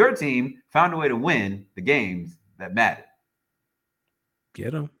your team found a way to win the games that mattered.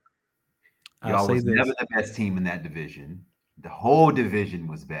 Get them. Y'all was never the best team in that division. The whole division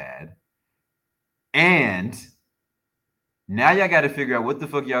was bad. And now y'all got to figure out what the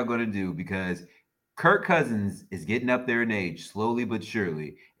fuck y'all going to do, because Kirk Cousins is getting up there in age slowly but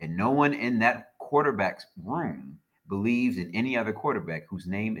surely, and no one in that quarterback's room believes in any other quarterback whose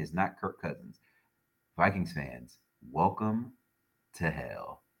name is not Kirk Cousins. Vikings fans, welcome to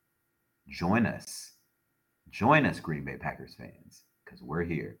hell. Join us. Join us, Green Bay Packers fans, because we're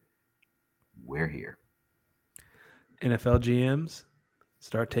here. We're here. NFL GMs,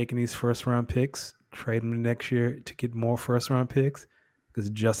 start taking these first-round picks, trade them next year to get more first-round picks, because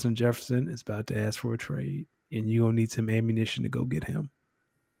Justin Jefferson is about to ask for a trade, and you're going to need some ammunition to go get him.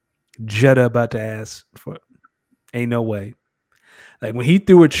 Jetta about to ask for – ain't no way. Like, when he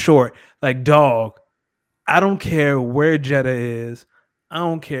threw it short, like, dog, I don't care where Jetta is. I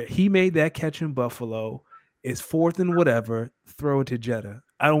don't care. He made that catch in Buffalo. It's 4th and whatever. Throw it to Jetta.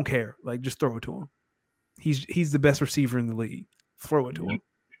 I don't care. Like, just throw it to him. He's the best receiver in the league. Throw it to him.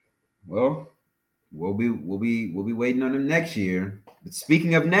 Well, we'll be waiting on him next year. But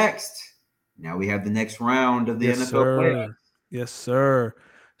speaking of next, now we have the next round of the NFL playoffs. Yes, sir.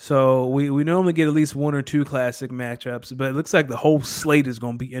 So we normally get at least 1 or 2 classic matchups, but it looks like the whole slate is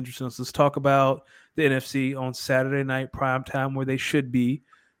going to be interesting. So let's talk about the NFC on Saturday night prime time, where they should be.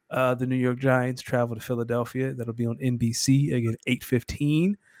 The New York Giants travel to Philadelphia. That'll be on NBC again,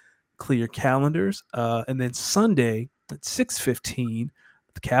 8:15. Clear calendars. And then Sunday at 6:15,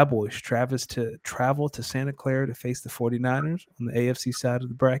 the Cowboys travel to Santa Clara to face the 49ers on the AFC side of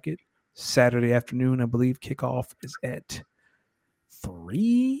the bracket. Saturday afternoon, I believe kickoff is at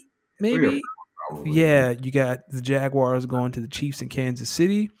 3, maybe. Yeah, you got the Jaguars going to the Chiefs in Kansas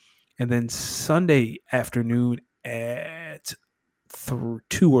City. And then Sunday afternoon at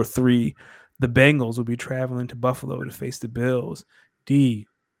 2 or 3, the Bengals will be traveling to Buffalo to face the Bills. D,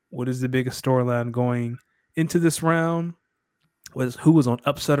 what is the biggest storyline going into this round? Who was on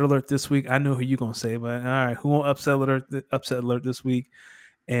upset alert this week? I know who you're going to say, but all right, who on upset alert this week?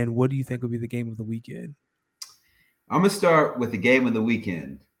 And what do you think will be the game of the weekend? I'm going to start with the game of the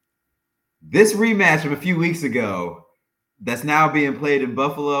weekend. This rematch from a few weeks ago that's now being played in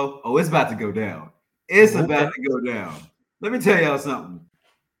Buffalo, it's about to go down. It's about to go down. Let me tell y'all something.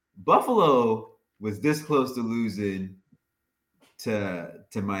 Buffalo was this close to losing to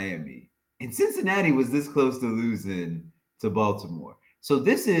Miami, and Cincinnati was this close to losing to Baltimore. So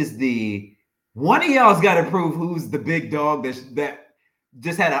this is the one of y'all's got to prove who's the big dog that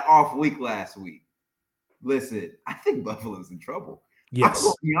just had an off week last week. Listen, I think Buffalo's in trouble. Yes, I'm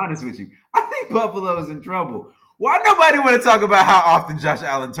going to be honest with you. I think Buffalo's in trouble. Why nobody want to talk about how often Josh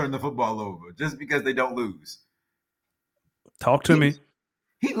Allen turned the football over just because they don't lose? Talk to me.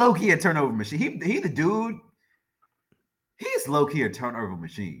 He low-key a turnover machine. He the dude. He's low-key a turnover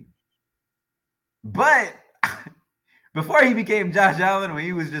machine. But before he became Josh Allen, when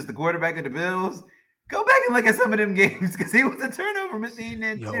he was just the quarterback of the Bills, go back and look at some of them games, because he was a turnover machine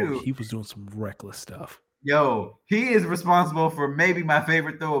then too. He was doing some reckless stuff. He is responsible for maybe my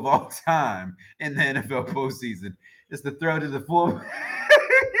favorite throw of all time in the NFL postseason. It's the throw to the full.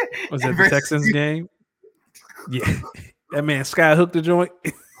 Was that the Texans game? Yeah. That man sky hooked the joint.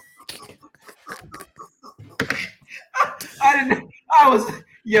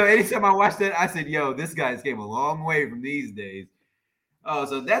 Anytime I watched that, I said, this guy's came a long way from these days.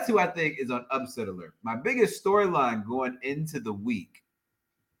 So that's who I think is on upset alert. My biggest storyline going into the week.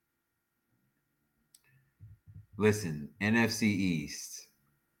 Listen, NFC East.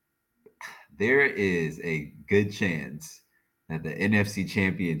 There is a good chance that the NFC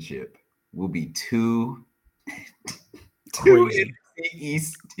Championship will be two NFC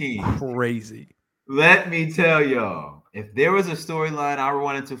East teams. Crazy. Let me tell y'all, if there was a storyline I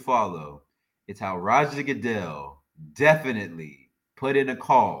wanted to follow, it's how Roger Goodell definitely put in a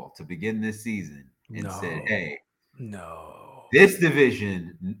call to begin this season and said, hey, this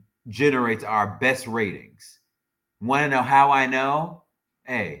division generates our best ratings. Want to know how I know?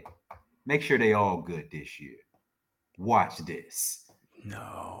 Hey, make sure they all good this year. Watch this.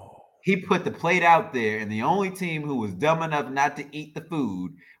 He put the plate out there, and the only team who was dumb enough not to eat the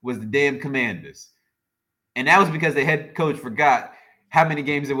food was the damn Commanders. And that was because the head coach forgot how many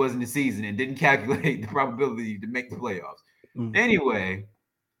games it was in the season and didn't calculate the probability to make the playoffs. Anyway,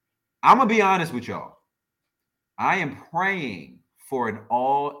 I'm going to be honest with y'all. I am praying for an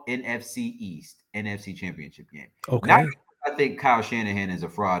all NFC East NFC championship game. Okay. Not because I think Kyle Shanahan is a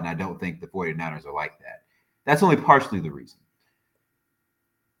fraud, and I don't think the 49ers are like that. That's only partially the reason.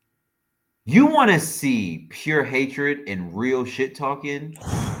 You want to see pure hatred and real shit talking?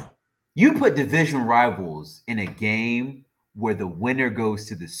 You put division rivals in a game where the winner goes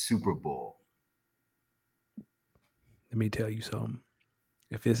to the Super Bowl. Let me tell you something.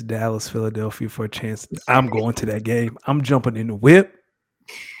 If it's Dallas, Philadelphia for a chance, I'm going to that game. I'm jumping in the whip.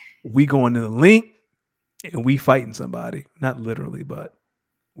 We going to the link, and we fighting somebody. Not literally, but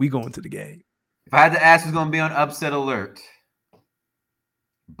we going to the game. If I had to ask who's going to be on upset alert,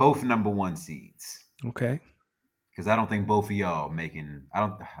 both number 1 seeds. Okay. Because I don't think both of y'all making. I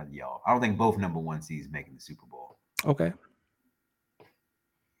don't think both number 1 seeds making the Super Bowl. Okay.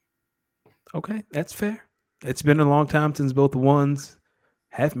 Okay, that's fair. It's been a long time since both the ones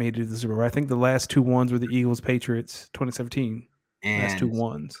have made it to the Super Bowl. I think the last 2 ones were the Eagles, Patriots, 2017. And last 2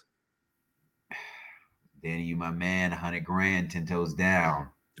 ones. Danny, you my man, $100,000, 10 toes down.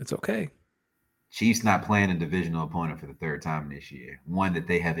 It's okay. Chiefs not playing a divisional opponent for the 3rd time this year. One that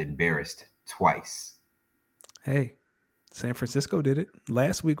they have embarrassed twice. Hey, San Francisco did it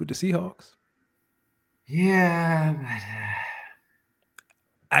last week with the Seahawks. Yeah, but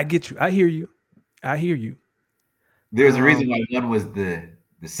I get you. I hear you. There's a reason why one was the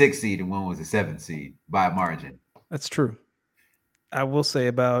 6th seed and one was the 7th seed by a margin. That's true. I will say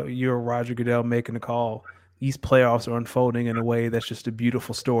about your Roger Goodell making the call, these playoffs are unfolding in a way that's just a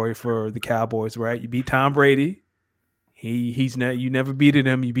beautiful story for the Cowboys, right? You beat Tom Brady. You never beaten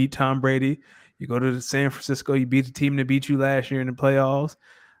him. You beat Tom Brady. You go to San Francisco. You beat the team that beat you last year in the playoffs.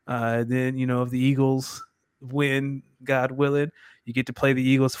 Then, if the Eagles win, God willing, you get to play the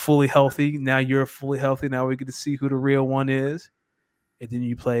Eagles fully healthy. Now you're fully healthy. Now we get to see who the real one is. And then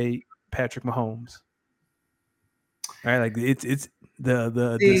you play Patrick Mahomes. All right, like it's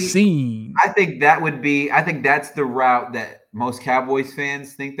the scene. I think that's the route that most Cowboys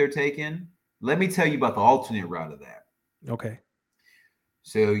fans think they're taking. Let me tell you about the alternate route of that. Okay.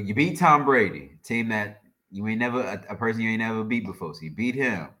 So you beat Tom Brady, a team that you ain't never a person you ain't never beat before. So you beat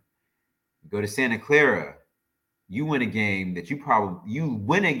him. You go to Santa Clara. You win a game that you probably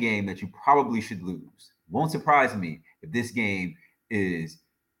should lose. Won't surprise me if this game is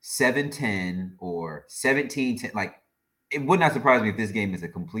 7-10 or 17-10. Like, it would not surprise me if this game is a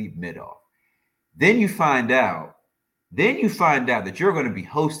complete mid-off. Then you find out that you're going to be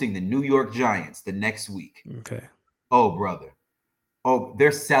hosting the New York Giants the next week. Okay. Oh, brother. Oh, they're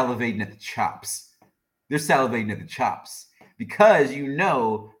salivating at the chops. Because you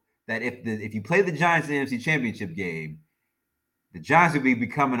know that if you play the Giants in the NFC Championship game, the Giants will be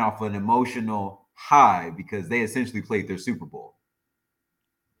coming off an emotional high because they essentially played their Super Bowl.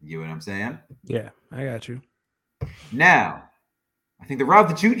 You know what I'm saying? Yeah, I got you. Now, I think the route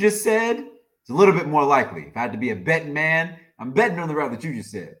that you just said is a little bit more likely. If I had to be a betting man, I'm betting on the route that you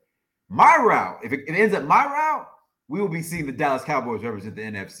just said. My route, if it ends up my route, we will be seeing the Dallas Cowboys represent the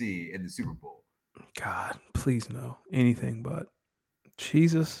NFC in the Super Bowl. God, please no. Anything but.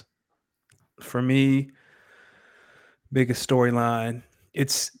 Jesus. For me, biggest storyline,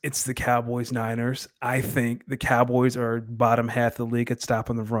 it's the Cowboys Niners. I think the Cowboys are bottom half of the league at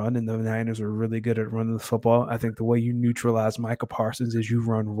stopping the run, and the Niners are really good at running the football. I think the way you neutralize Micah Parsons is you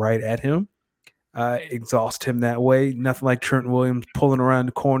run right at him, exhaust him that way. Nothing like Trent Williams pulling around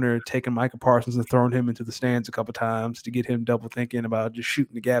the corner, taking Micah Parsons and throwing him into the stands a couple times to get him double thinking about just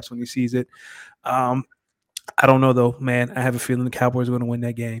shooting the gaps when he sees it. I don't know though, man. I have a feeling the Cowboys are going to win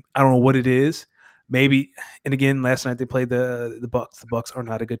that game. I don't know what it is. Maybe, and again, last night they played the Bucks. The Bucks are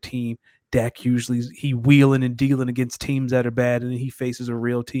not a good team. Dak usually he wheeling and dealing against teams that are bad, and then he faces a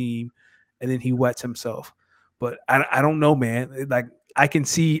real team, and then he wets himself. But I don't know, man. Like I can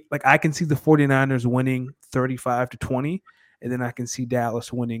see the 49ers winning 35-20, and then I can see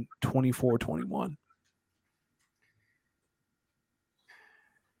Dallas winning 24-21.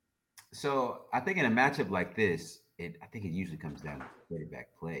 So I think in a matchup like this, I think it usually comes down to quarterback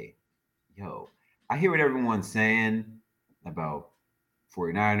play. I hear what everyone's saying about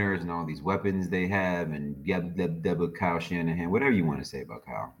 49ers and all these weapons they have, and Kyle Shanahan, whatever you want to say about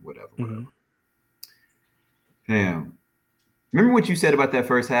Kyle, whatever. Mm-hmm. Damn. Remember what you said about that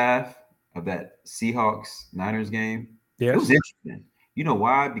first half of that Seahawks-Niners game? Yes. It was interesting. You know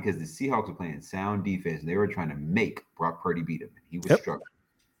why? Because the Seahawks were playing sound defense. They were trying to make Brock Purdy beat him. He was struggling.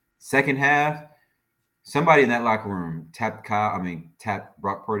 Second half, somebody in that locker room tapped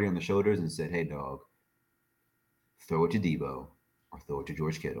Brock Purdy on the shoulders and said, "Hey, dog, throw it to Debo or throw it to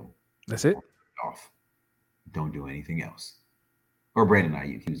George Kittle. That's it. Off. Don't do anything else." Or Brandon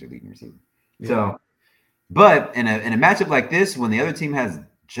Ayuk, he was their leading receiver. Yeah. So, but in a matchup like this, when the other team has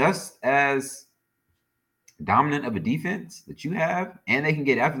just as dominant of a defense that you have, and they can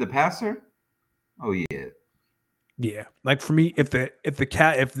get after the passer, oh yeah. Yeah, like for me, if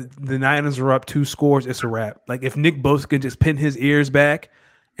the Niners are up 2 scores, it's a wrap. Like if Nick Bosa can just pin his ears back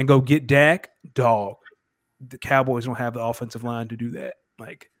and go get Dak, dog, the Cowboys don't have the offensive line to do that.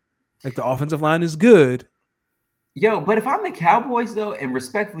 Like the offensive line is good. Yo, but if I'm the Cowboys though, and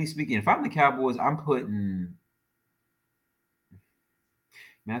respectfully speaking, if I'm the Cowboys, I'm putting.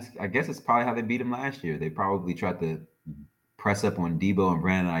 Man, I guess it's probably how they beat them last year. They probably tried to press up on Debo and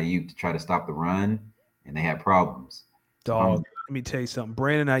Brandon Ayuk to try to stop the run, and they had problems. Dog, let me tell you something.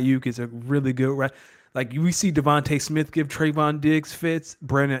 Brandon Ayuk is a really good like we see Devontae Smith give Trayvon Diggs fits.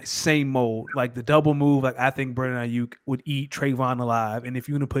 Brandon, same mold. Like the double move, like I think Brandon Ayuk would eat Trayvon alive. And if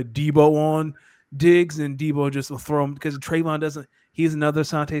you're gonna put Debo on Diggs, and Debo just will throw him because Trayvon doesn't. He's another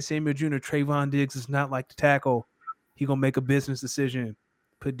Asante Samuel Jr. Trayvon Diggs is not like to tackle. He gonna make a business decision.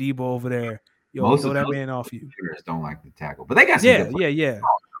 Put Debo over there. Yo, throw that man off you. Don't like to tackle, but they got some good yeah.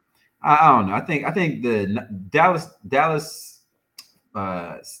 I don't know. I think the Dallas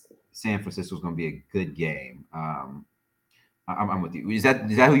San Francisco is going to be a good game. I'm with you. Is that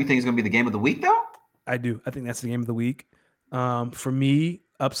who you think is going to be the game of the week though? I do. I think that's the game of the week. For me,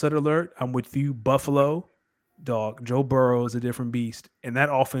 upset alert. I'm with you. Buffalo, dog. Joe Burrow is a different beast, and that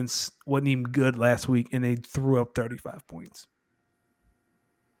offense wasn't even good last week, and they threw up 35 points.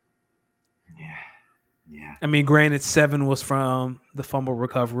 Yeah. I mean, granted, 7 was from the fumble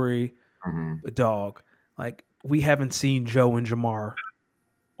recovery. But dog, like we haven't seen Joe and Jamar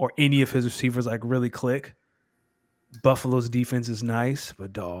or any of his receivers like really click. Buffalo's defense is nice,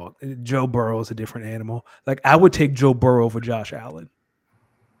 but dog, Joe Burrow is a different animal. Like I would take Joe Burrow over Josh Allen.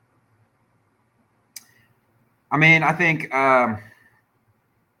 I mean, I think, I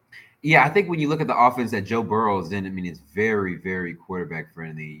think when you look at the offense that Joe Burrow is in, I mean, it's very, very quarterback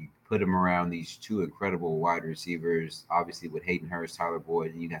friendly. Put him around these 2 incredible wide receivers, obviously with Hayden Hurst, Tyler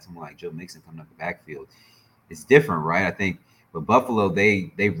Boyd, and you got someone like Joe Mixon coming up the backfield. It's different, right? I think, but Buffalo,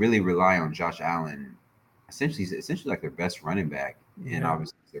 they really rely on Josh Allen, essentially like their best running back, and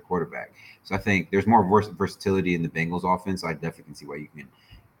obviously their quarterback. So I think there's more versatility in the Bengals offense. So I definitely can see why you can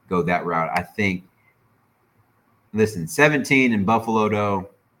go that route. I think, listen, 17 in Buffalo though,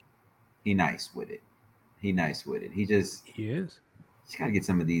 he nice with it. He is. He's got to get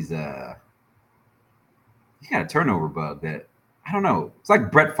some of these. He's got a turnover bug that I don't know. It's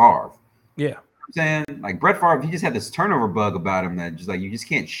like Brett Favre. Yeah, you know I'm saying like Brett Favre, he just had this turnover bug about him that just like you just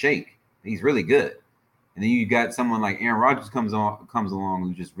can't shake. He's really good, and then you got someone like Aaron Rodgers comes along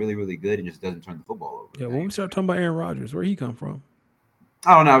who's just really really good and just doesn't turn the football over. Yeah, when we start talking about Aaron Rodgers, where he come from?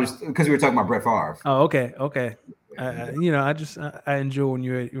 I don't know, just because we were talking about Brett Favre. Oh, okay. I enjoy when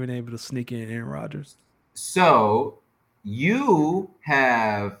you're able to sneak in Aaron Rodgers. So. You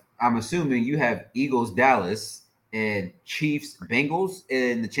have, I'm assuming you have Eagles, Dallas, and Chiefs, Bengals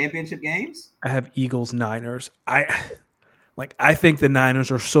in the championship games? I have Eagles, Niners. I think the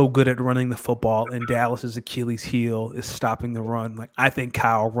Niners are so good at running the football, and Dallas's Achilles heel is stopping the run. Like I think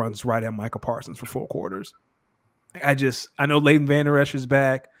Kyle runs right at Micah Parsons for 4 quarters. I know Leighton Vander Esch is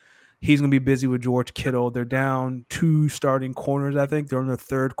back. He's going to be busy with George Kittle. They're down 2 starting corners, I think. They're in the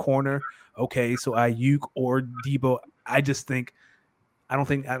 3rd corner. Okay, so Ayuk or Debo. Like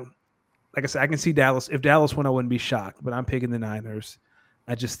I said, I can see Dallas. If Dallas won, I wouldn't be shocked, but I'm picking the Niners.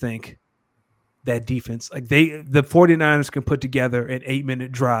 I just think that defense, like the 49ers can put together an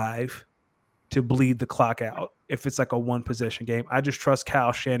 8-minute drive to bleed the clock out if it's like a 1-possession game. I just trust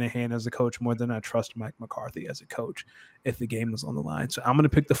Kyle Shanahan as a coach more than I trust Mike McCarthy as a coach if the game was on the line. So I'm going to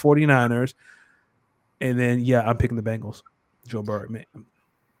pick the 49ers, and then, I'm picking the Bengals. Joe Burrow, man.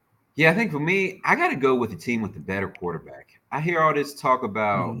 Yeah, I think for me, I got to go with the team with the better quarterback. I hear all this talk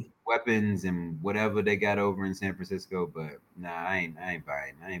about weapons and whatever they got over in San Francisco, but nah, I ain't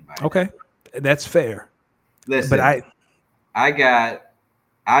buying. Okay, that's fair. Listen, but I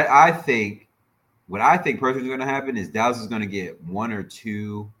think what I think personally is going to happen is Dallas is going to get 1 or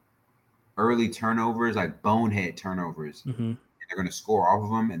 2 early turnovers, like bonehead turnovers. And they're going to score off of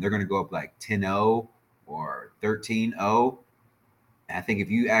them, and they're going to go up like 10-0 or 13-0. I think if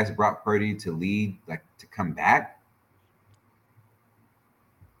you ask Brock Purdy to lead, like to come back,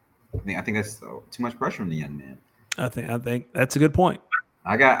 I think that's too much pressure on the young man. I think that's a good point.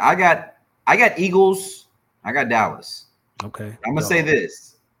 I got Eagles. I got Dallas. Okay. I'm gonna say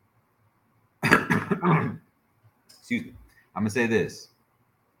this: Excuse me. I'm gonna say this.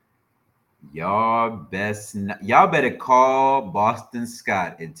 Y'all better call Boston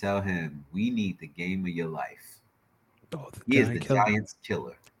Scott and tell him we need the game of your life. Oh, He is the Giants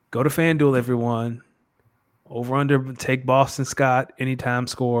killer. Go to FanDuel, everyone. Over under, take Boston Scott anytime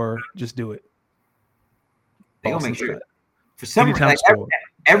score. Just do it. They gonna make sure. For some reason, like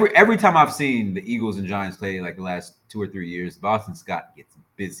every time I've seen the Eagles and Giants play, like the last 2 or 3 years, Boston Scott gets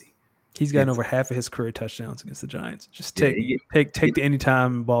busy. He's gotten over half of his career touchdowns against the Giants. Just take the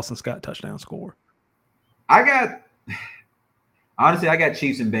anytime Boston Scott touchdown score. I got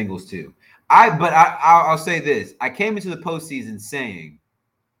Chiefs and Bengals too. I'll say this: I came into the postseason saying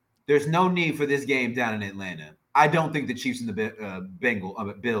there's no need for this game down in Atlanta. I don't think the Chiefs and the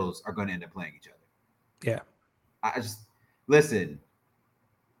Bills are going to end up playing each other. Yeah, I just listen.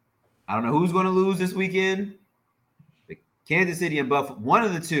 I don't know who's going to lose this weekend. Kansas City and Buffalo, one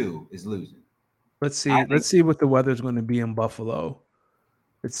of the two is losing. Let's see. Let's see what the weather's going to be in Buffalo.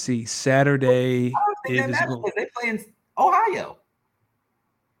 Let's see. Saturday. They play in Ohio.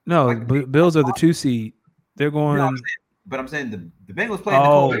 No, Bills are the 2 seed. They're going. No, I'm saying the Bengals play in the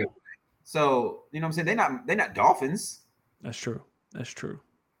cold. So you know what I'm saying? They're not Dolphins. That's true.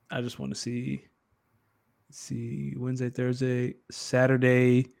 I just want to see Wednesday, Thursday,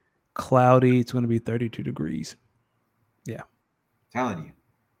 Saturday, cloudy. It's going to be 32 degrees. Yeah, telling you,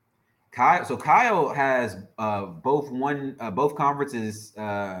 Kyle has both conferences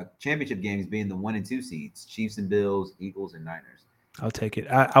championship games being the 1 and 2 seeds: Chiefs and Bills, Eagles and Niners. I'll take it.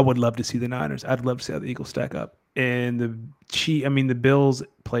 I would love to see the Niners. I'd love to see how the Eagles stack up. And the Bills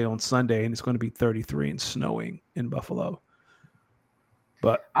play on Sunday, and it's going to be 33 and snowing in Buffalo.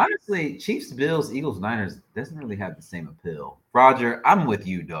 But honestly, Chiefs, Bills, Eagles, Niners doesn't really have the same appeal. Roger, I'm with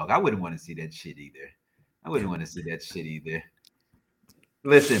you, dog. I wouldn't want to see that shit either.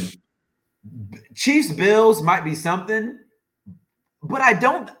 Listen, Chiefs Bills might be something, but I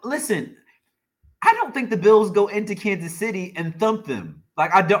don't think the Bills go into Kansas City and thump them.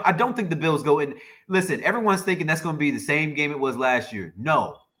 Like I don't think the Bills go in. Listen, everyone's thinking that's going to be the same game it was last year.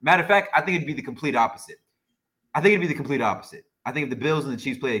 No. Matter of fact, I think it'd be the complete opposite. I think if the Bills and the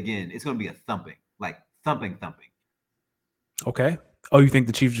Chiefs play again, it's going to be a thumping. Like thumping. Okay. Oh, you think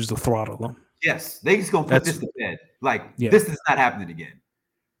the Chiefs just will throttle them? Yes, they just gonna put this to bed. Like this is not happening again.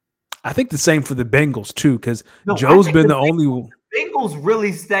 I think the same for the Bengals too, because Joe's been the only one. Bengals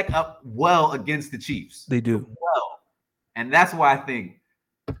really stack up well against the Chiefs. They do well, and that's why I think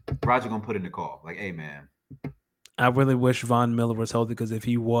Roger gonna put in the call. Like, hey man, I really wish Von Miller was healthy, because if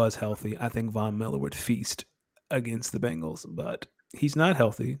he was healthy, I think Von Miller would feast against the Bengals. But he's not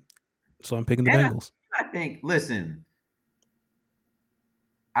healthy, so I'm picking the Bengals.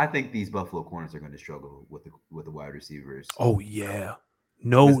 I think these Buffalo corners are going to struggle with the wide receivers. Oh yeah,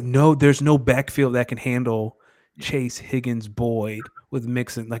 no, there's no backfield that can handle Chase, Higgins, Boyd with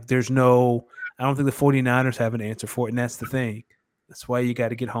Mixon. Like I don't think the 49ers have an answer for it, and that's the thing. That's why you got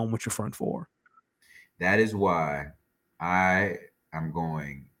to get home with your front four. That is why I am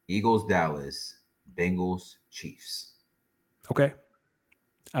going Eagles, Dallas, Bengals, Chiefs. Okay.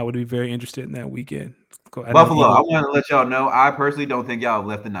 I would be very interested in that weekend. Buffalo, I want to let y'all know, I personally don't think y'all have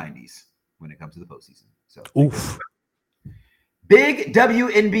left the 90s when it comes to the postseason. So, oof. Big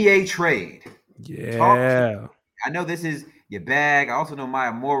WNBA trade. Yeah. I know this is your bag. I also know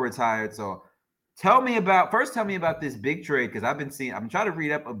Maya Moore retired. So tell me about this big trade, because I've been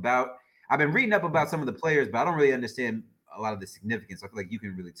reading up about some of the players, but I don't really understand a lot of the significance. I feel like you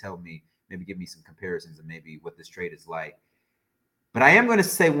can really tell me, maybe give me some comparisons and maybe what this trade is like. But I am going to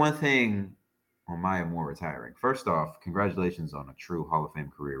say one thing on Maya Moore retiring. First off, congratulations on a true Hall of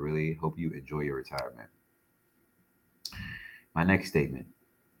Fame career. Really hope you enjoy your retirement. My next statement,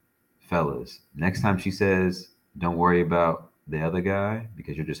 fellas, next time she says, don't worry about the other guy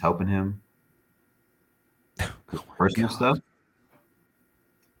because you're just helping him, personal stuff,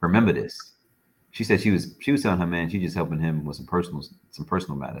 remember this. She said she was telling her man she's just helping him with some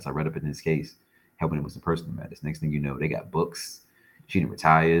personal matters. I read up in his case, helping him with some personal matters. Next thing you know, they got books. She didn't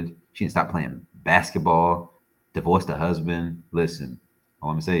retired. She didn't stop playing basketball, divorced her husband. Listen,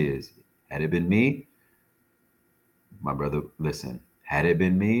 all I'm going to say is, had it been me, my brother, listen, had it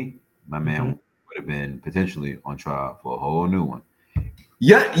been me, my man would have been potentially on trial for a whole new one.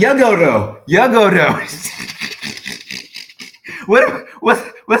 Yeah, you go though.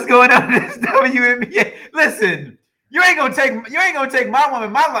 What's going on in this WNBA? Listen, you ain't gonna take my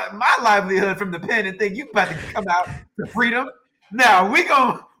woman, my livelihood from the pen and think you about to come out to freedom. Now we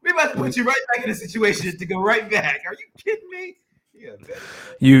about to put you right back in the situation to go right back. Are you kidding me? Yeah,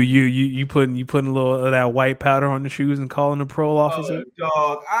 you putting a little of that white powder on the shoes and calling the parole officer?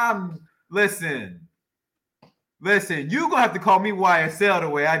 Dog, Listen, you gonna have to call me YSL the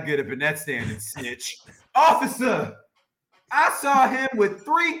way I get up in that stand and snitch. Officer, I saw him with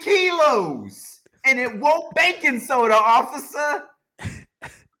 3 kilos and it won't baking soda, officer.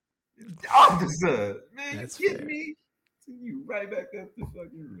 Officer, man, That's you kidding fair. me? You right back up the fucking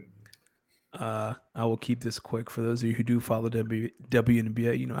room. I will keep this quick for those of you who do follow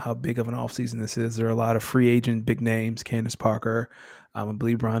WNBA. You know how big of an offseason this is. There are a lot of free agent big names. Candace Parker, I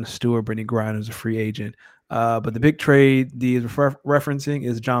believe Brianna Stewart, Brittany Griner is a free agent. But the big trade he is referencing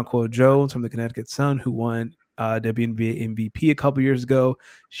is Jonquel Jones from the Connecticut Sun, who won WNBA MVP a couple years ago.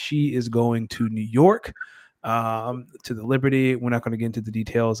 She is going to New York. To the Liberty. We're not going to get into the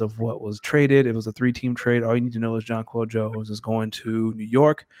details of what was traded. It was a 3-team trade. All you need to know is Jonquel Jones is going to New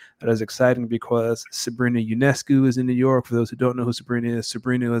York. That is exciting because Sabrina Ionescu is in New York. For those who don't know who Sabrina is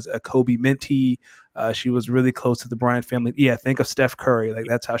a Kobe mentee. She was really close to the Bryant family. Yeah, think of Steph Curry. Like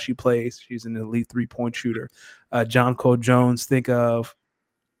that's how she plays. She's an elite 3-point shooter. Jonquel Jones, think of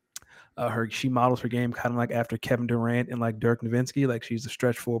she models her game kind of like after Kevin Durant and like Dirk Nowitzki. Like she's a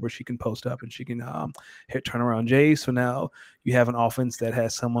stretch forward, she can post up and she can hit turnaround J's. So now you have an offense that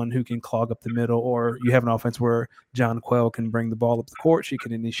has someone who can clog up the middle, or you have an offense where Jonquel can bring the ball up the court. She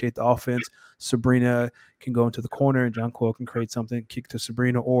can initiate the offense. Sabrina can go into the corner and Jonquel can create something, kick to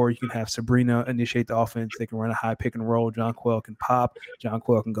Sabrina, or you can have Sabrina initiate the offense. They can run a high pick and roll. Jonquel can pop.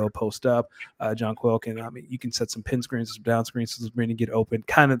 Jonquel can go post up. Jonquel can, you can set some pin screens, some down screens so Sabrina get open.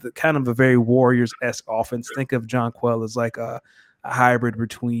 Kind of a very Warriors-esque offense. Think of Jonquel as like a hybrid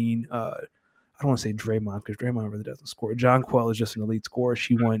between I don't want to say Draymond because Draymond really doesn't score. Jonquel is just an elite scorer.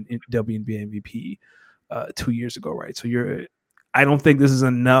 She won WNBA MVP 2 years ago, right? So I don't think this is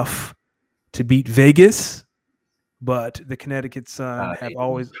enough to beat Vegas, but the Connecticut Sun have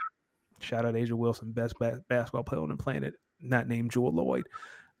always shout out Asia Wilson, best basketball player on the planet, not named Jewel Lloyd.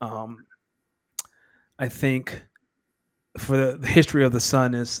 I think for the history of the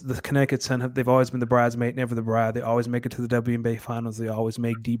Sun is the Connecticut Sun. They've always been the bridesmaid, never the bride. They always make it to the WNBA finals. They always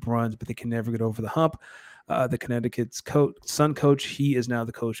make deep runs, but they can never get over the hump. The Connecticut's Sun coach, he is now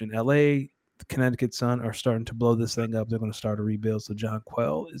the coach in LA. The Connecticut Sun are starting to blow this thing up. They're going to start a rebuild. So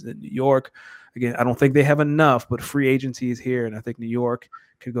Jonquel is in New York. Again, I don't think they have enough, but free agency is here, and I think New York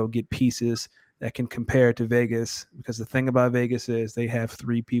could go get pieces that can compare to Vegas, because the thing about Vegas is they have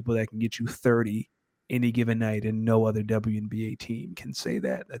 3 people that can get you 30 any given night, and no other WNBA team can say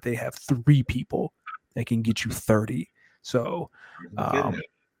that they have 3 people that can get you 30. So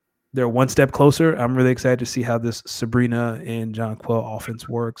they're one step closer. I'm really excited to see how this Sabrina and Jonquel offense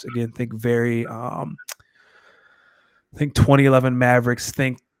works. Again, think 2011 Mavericks,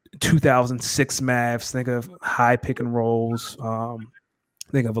 think 2006 Mavs, think of high pick and rolls.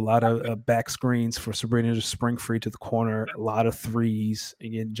 Think of a lot of back screens for Sabrina to spring free to the corner, a lot of threes.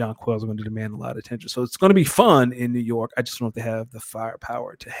 Again, Jonquel is going to demand a lot of attention. So it's going to be fun in New York. I just don't know if they have the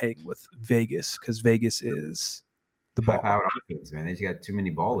firepower to hang with Vegas, because Vegas is the ball. Man, they just got too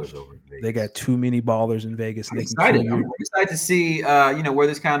many ballers over in Vegas. They got too many ballers in Vegas. I'm excited to see where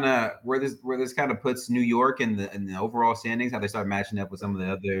this kind of puts New York in the overall standings, how they start matching up with some of the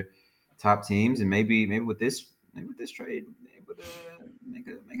other top teams, and maybe with this trade, able to make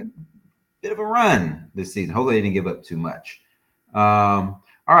a bit of a run this season. Hopefully they didn't give up too much. All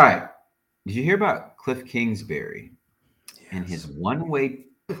right. Did you hear about Cliff Kingsbury and his one-way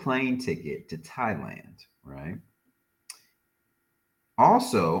plane ticket to Thailand, right?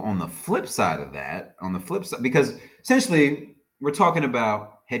 Also, on the flip side of that, because essentially we're talking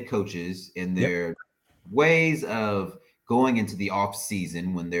about head coaches and their ways of going into the off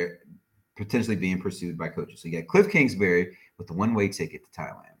season when they're potentially being pursued by coaches. So you got Cliff Kingsbury with the one-way ticket to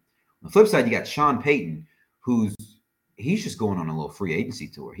Thailand. On the flip side, you got Sean Payton, he's just going on a little free agency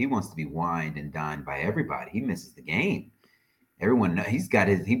tour. He wants to be wined and dined by everybody. He misses the game. Everyone knows he's got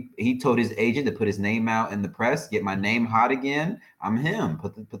he told his agent to put his name out in the press, get my name hot again. I'm him.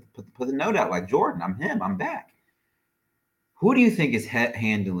 Put the note out like Jordan. I'm him. I'm back. Who do you think is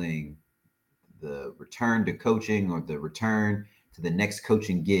handling the return to coaching or the return to the next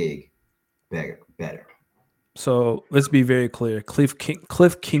coaching gig better? So let's be very clear. Cliff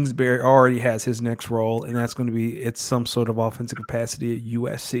Kingsbury already has his next role, and that's going to be some sort of offensive capacity at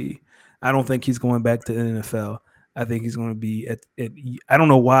USC. I don't think he's going back to the NFL. I think he's going to be at I don't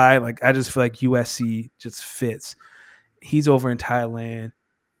know why. Like, I just feel like USC just fits. He's over in Thailand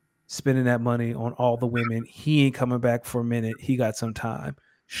spending that money on all the women. He ain't coming back for a minute. He got some time.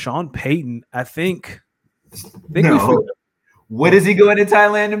 Sean Payton, I think no. What is he going to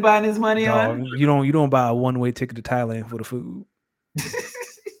Thailand and buying his money on? You don't buy a one-way ticket to Thailand for the food.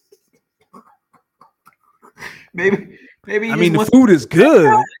 maybe. I mean, the food is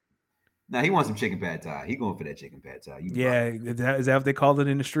good. Now he wants some chicken pad thai. He going for that chicken pad thai. Is that what they call it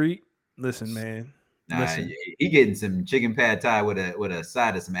in the street? Listen, man. Listen. He getting some chicken pad thai with a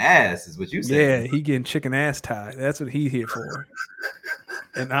side of some ass, is what you saying. Yeah, he getting chicken ass thai. That's what he's here for.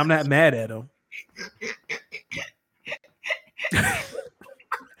 And I'm not mad at him.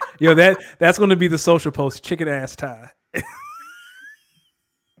 Yo, that's going to be the social post, chicken ass thai.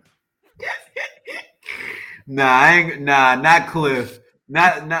 Not Cliff.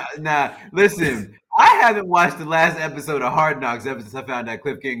 Nah. Listen, I haven't watched the last episode of Hard Knocks ever since I found out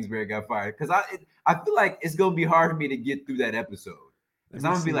Cliff Kingsbury got fired. Because I feel like it's gonna be hard for me to get through that episode. Because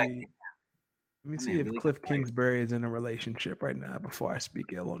I'm gonna be like, let me see if Cliff Kingsbury is in a relationship right now before I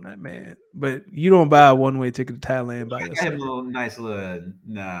speak ill on that man. But you don't buy a one-way ticket to Thailand by yourself. I have a nice little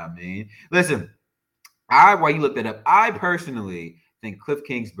man. Listen, while you look that up, I personally think Cliff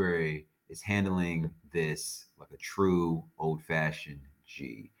Kingsbury is handling this like a true old-fashioned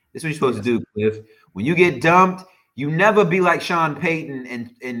G. This is what you're supposed to do, Cliff. When you get dumped, you never be like Sean Payton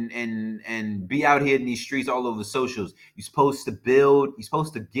and be out here in these streets all over the socials. You're supposed to build. You're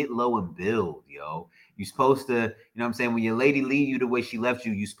supposed to get low and build, yo. You're supposed to, you know what I'm saying? When your lady leave you the way she left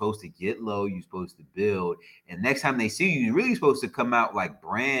you, you're supposed to get low. You're supposed to build. And next time they see you, you're really supposed to come out like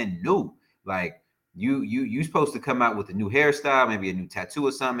brand new. Like you're supposed to come out with a new hairstyle, maybe a new tattoo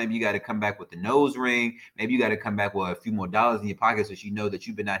or something. Maybe you got to come back with the nose ring. Maybe you got to come back with a few more dollars in your pocket so she know that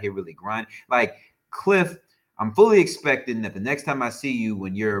you've been out here really grinding. Like Cliff, I'm fully expecting that the next time I see you,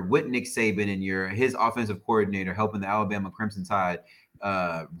 when you're with Nick Saban and you're his offensive coordinator helping the Alabama Crimson Tide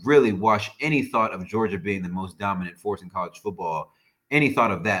really wash any thought of Georgia being the most dominant force in college football, any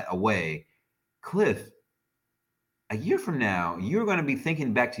thought of that away. Cliff, a year from now, you're going to be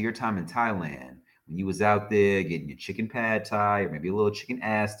thinking back to your time in Thailand when you was out there getting your chicken pad thai or maybe a little chicken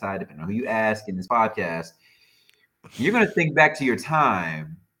ass thai, depending on who you ask in this podcast. You're going to think back to your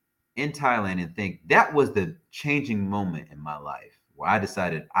time in Thailand and think that was the changing moment in my life where I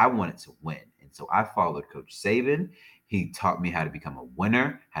decided I wanted to win. And so I followed Coach Saban. He taught me how to become a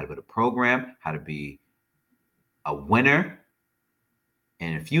winner, how to build a program, how to be a winner.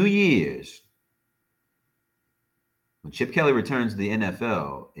 And in a few years, when Chip Kelly returns to the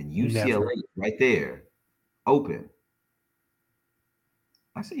NFL and UCLA right there, open,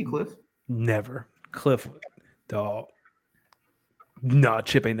 I see you, Cliff. Never. Cliff, dog. No,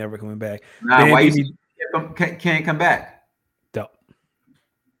 Chip ain't never coming back. Nah, why you can't come back? Dog.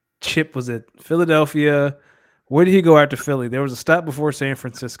 Chip was at Philadelphia. Where did he go after Philly? There was a stop before San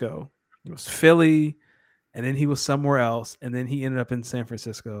Francisco. It was Philly, and then he was somewhere else, and then he ended up in San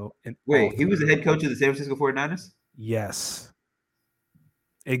Francisco. And wait, he was the head coach of the San Francisco 49ers? Yes.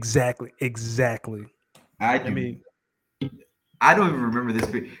 Exactly. I mean, I don't even remember this.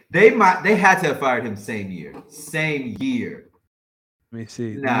 They had to have fired him same year. Let me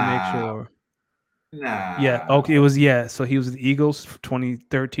see. Let me make sure. Nah. Yeah. Okay. It was, So he was with the Eagles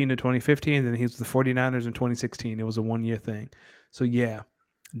 2013 to 2015, and then he was with the 49ers in 2016. It was a 1 year thing. So yeah,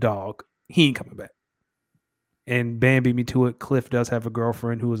 dog. He ain't coming back. And Bam beat me to it. Cliff does have a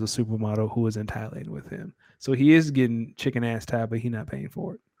girlfriend who is a supermodel who is in Thailand with him. So he is getting chicken ass Thai, but he's not paying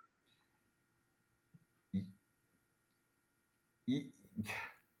for it.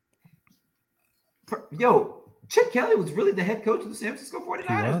 Yo, Chip Kelly was really the head coach of the San Francisco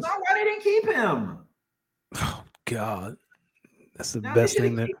 49ers. Now, why they didn't keep him? Oh, God. That's the best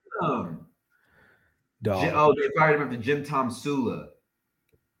thing that... Dog. They fired him after Jim Tom Sula.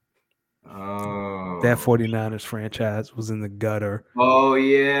 Oh, that 49ers franchise was in the gutter. Oh,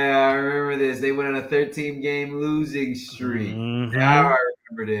 yeah. I remember this. They went on a 13-game losing streak. Mm-hmm. Now I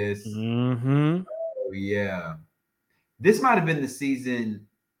remember this. Mm-hmm. Oh, yeah. This might have been the season...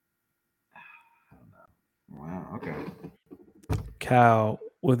 Wow, okay. Kyle,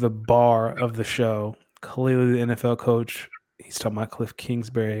 with the bar of the show, clearly the NFL coach, he's talking about Cliff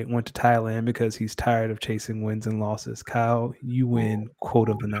Kingsbury, went to Thailand because he's tired of chasing wins and losses. Kyle, you win quote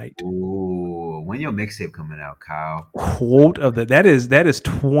of the night. Ooh, when your mixtape coming out, Kyle? Quote of the that is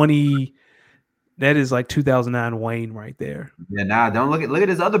 20. That is like 2009 Wayne right there. Yeah, don't look at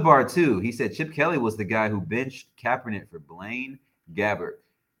his other bar too. He said Chip Kelly was the guy who benched Kaepernick for Blaine Gabbert.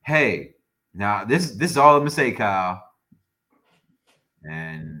 Hey. Now, this is all I'm going to say, Kyle.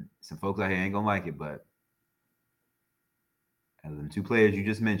 And some folks out here ain't going to like it, but out of the two players you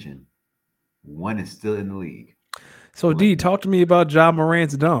just mentioned, one is still in the league. So, D, talk to me about Ja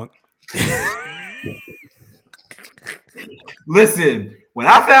Morant's dunk. Listen, when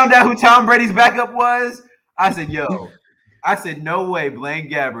I found out who Tom Brady's backup was, I said, no way Blaine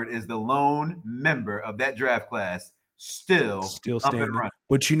Gabbert is the lone member of that draft class still standing.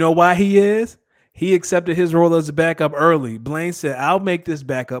 But you know why he is? He accepted his role as a backup early. Blaine said, "I'll make this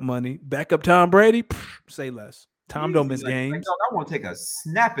backup money. Backup Tom Brady, say less. Tom don't Easy. miss games. Dog, I won't take a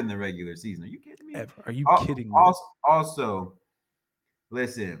snap in the regular season. Are you kidding me? Ever. Are you kidding me?" Also,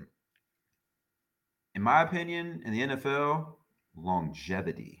 listen, in my opinion, in the NFL,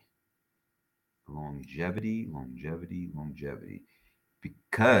 longevity.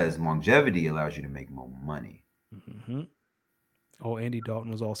 Because longevity allows you to make more money. Mm-hmm. Oh, Andy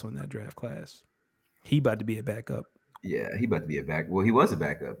Dalton was also in that draft class. He about to be a backup. Yeah, he about to be a back. Well, he was a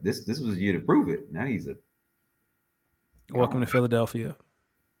backup. This was a year to prove it. Now he's a. Welcome to Philadelphia.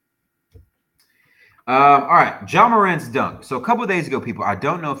 All right, Ja Morant's dunk. So a couple of days ago, people, I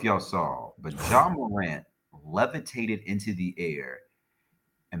don't know if y'all saw, but Ja Morant levitated into the air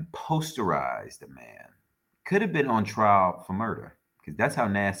and posterized a man. Could have been on trial for murder because that's how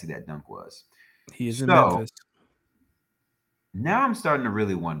nasty that dunk was. He is in Memphis. Now I'm starting to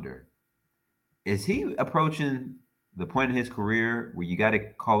really wonder, is he approaching the point in his career where you got to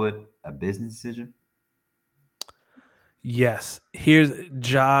call it a business decision? Yes. Here's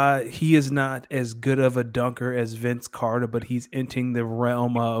Ja. He is not as good of a dunker as Vince Carter, but he's entering the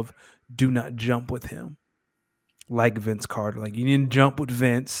realm of do not jump with him. Like Vince Carter. Like you didn't jump with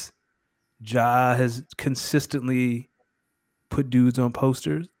Vince. Ja has consistently put dudes on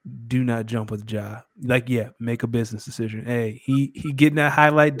posters. Do not jump with Ja. Like, yeah, make a business decision. Hey, he getting that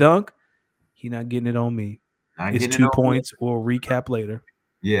highlight dunk. He not getting it on me. It's 2 points or recap later.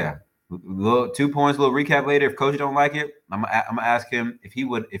 Yeah. Little 2 points, little recap later. If coach don't like it, I'm gonna ask him if he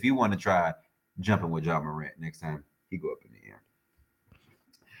want to try jumping with Ja Morant next time he go up in the air.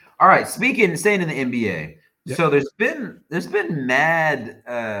 All right, staying in the NBA. Yep. So there's been mad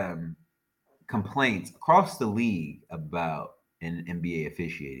complaints across the league about an NBA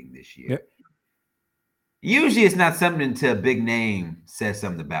officiating this year. Yep. Usually it's not something until a big name says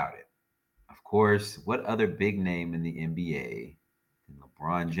something about it. Of course, what other big name in the NBA than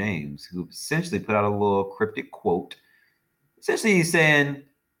LeBron James, who essentially put out a little cryptic quote. Essentially he's saying,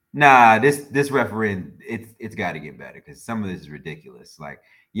 nah, this refereeing, it's got to get better because some of this is ridiculous. Like,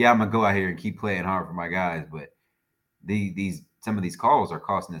 yeah, I'm gonna go out here and keep playing hard for my guys, but some of these calls are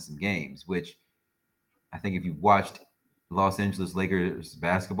costing us some games, which I think if you've watched Los Angeles Lakers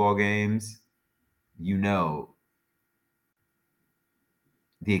basketball games, you know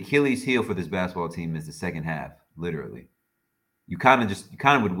the Achilles heel for this basketball team is the second half, literally. You kind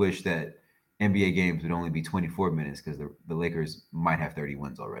of would wish that NBA games would only be 24 minutes because the Lakers might have 30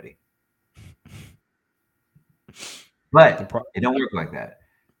 wins already. But it don't work like that.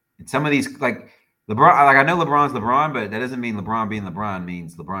 And some of these, like LeBron, like I know LeBron's LeBron, but that doesn't mean LeBron being LeBron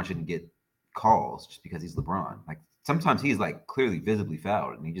means LeBron shouldn't get calls just because he's LeBron. Like sometimes he's like clearly visibly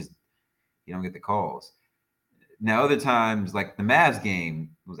fouled and he don't get the calls. Now other times, like the Mavs game,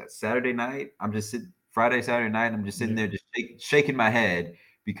 was that Saturday night? I'm just sitting Saturday night. I'm just sitting there just shaking my head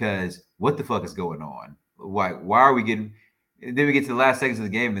because what the fuck is going on? Why are we getting? And then we get to the last seconds of the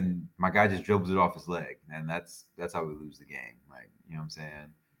game and my guy just dribbles it off his leg, and that's how we lose the game. Like, you know what I'm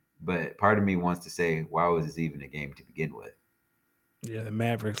saying? But part of me wants to say, why was this even a game to begin with? Yeah, the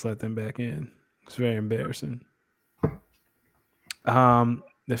Mavericks let them back in. It's very embarrassing. The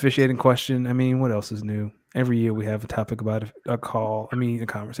officiating question. I mean, what else is new? Every year we have a topic about a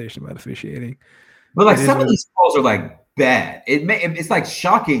conversation about officiating. But like some of these calls are like bad. It's like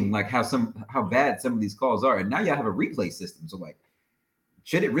shocking, like how bad some of these calls are. And now y'all have a replay system. So like,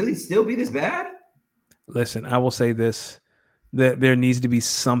 should it really still be this bad? Listen, I will say this: that there needs to be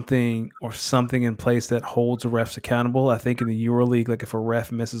something in place that holds refs accountable. I think in the EuroLeague, like if a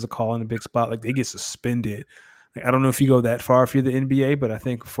ref misses a call in a big spot, like they get suspended. Like, I don't know if you go that far if you're the NBA, but I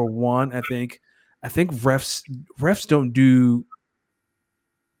think for one, I think refs don't do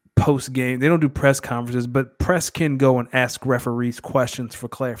post game. They don't do press conferences, but press can go and ask referees questions for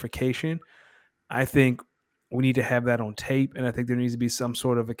clarification. I think we need to have that on tape, and I think there needs to be some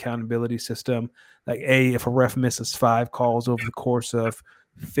sort of accountability system. Like, if a ref misses 5 calls over the course of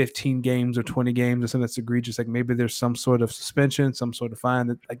 15 games or 20 games or something that's egregious, like maybe there's some sort of suspension, some sort of fine.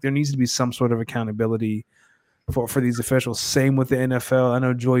 That, like, there needs to be some sort of accountability for these officials. Same with the NFL. I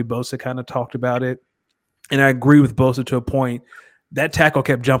know Joey Bosa kind of talked about it, and I agree with Bosa to a point. That tackle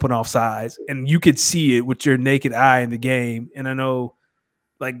kept jumping off sides, and you could see it with your naked eye in the game. And I know,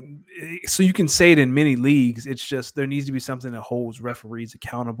 like, so you can say it in many leagues. It's just there needs to be something that holds referees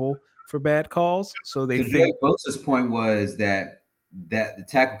accountable for bad calls. So they think Bosa's point was that the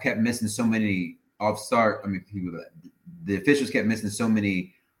tackle kept missing so many off start. I mean, the officials kept missing so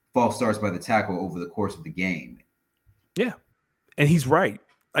many false starts by the tackle over the course of the game. Yeah, and he's right.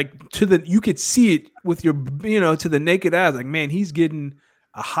 Like you could see it with your, to the naked eyes. Like, man, he's getting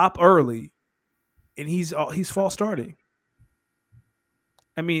a hop early, and he's false starting.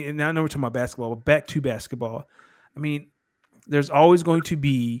 I mean, and I know we're talking about basketball, but back to basketball. I mean, there's always going to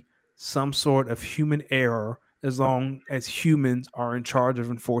be some sort of human error as long as humans are in charge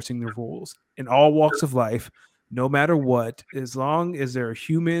of enforcing the rules in all walks of life, no matter what. As long as there are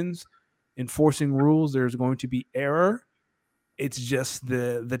humans enforcing rules, there's going to be error. It's just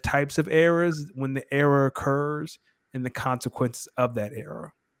the types of errors when the error occurs and the consequences of that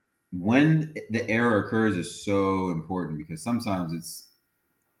error. When the error occurs is so important because sometimes it's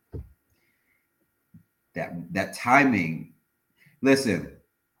that timing. Listen,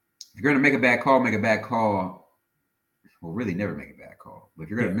 if you're gonna make a bad call, make a bad call. Well, really, never make a bad call. But if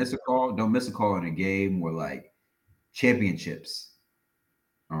you're gonna miss a call, don't miss a call in a game where like championships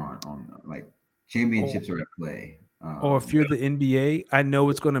on like championships are at play. Or if you're the NBA, I know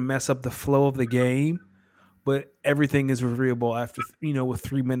it's going to mess up the flow of the game, but everything is reviewable after with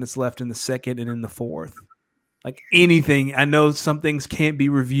 3 minutes left in the second and in the fourth. Like anything, I know some things can't be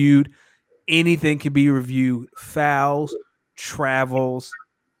reviewed. Anything can be reviewed. Fouls, travels,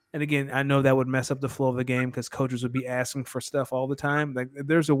 and again, I know that would mess up the flow of the game because coaches would be asking for stuff all the time. Like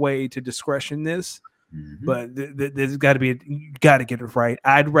there's a way to discretion this, but there's got to be you got to get it right.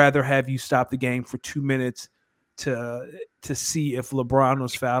 I'd rather have you stop the game for 2 minutes to see if LeBron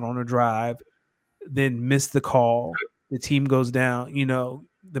was fouled on a drive, then miss the call. The team goes down.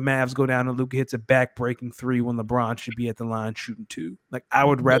 The Mavs go down and Luka hits a back-breaking 3 when LeBron should be at the line shooting 2. Like I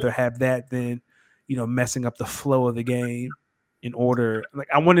would rather have that than messing up the flow of the game. In order, like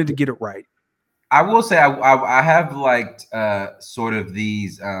I wanted to get it right. I will say I have liked sort of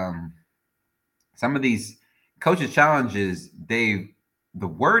these some of these coaches challenges. The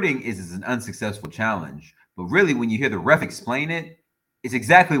wording is an unsuccessful challenge, but really when you hear the ref explain it, it's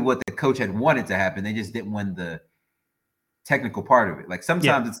exactly what the coach had wanted to happen. They just didn't win the technical part of it. Like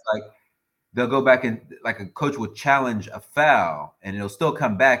sometimes it's like they'll go back and like a coach will challenge a foul and it'll still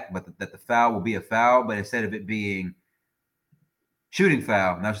come back, but that the foul will be a foul, but instead of it being shooting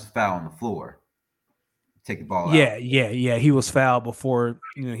foul, now it's just foul on the floor. Take the ball out. Yeah. He was fouled before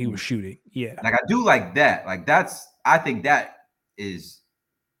he was shooting. Yeah. Like I do like that. Like I think that is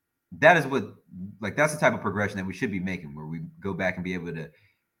what like that's the type of progression that we should be making where we go back and be able to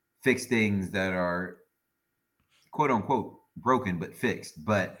fix things that are quote unquote broken but fixed.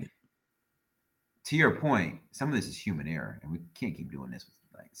 But to your point, some of this is human error and we can't keep doing this.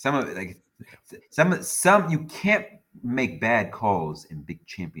 Like some of it, like some you can't make bad calls in big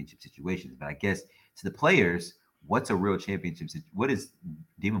championship situations, but I guess to the players, what's a real championship? What is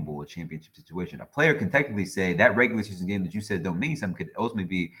deemable a championship situation? A player can technically say that regular season game that you said don't mean something could ultimately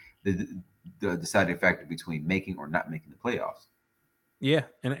be the deciding factor between making or not making the playoffs. Yeah,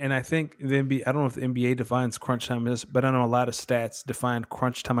 and I think the NBA, I don't know if the NBA defines crunch time as, but I know a lot of stats define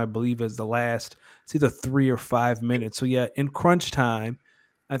crunch time, I believe, as the last, it's either 3 or 5 minutes. So yeah, in crunch time,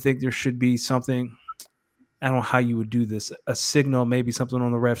 I think there should be something, I don't know how you would do this, a signal, maybe something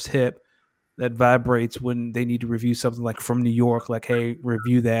on the ref's hip that vibrates when they need to review something like from New York, like, hey,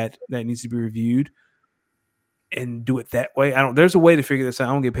 review that needs to be reviewed and do it that way. There's a way to figure this out.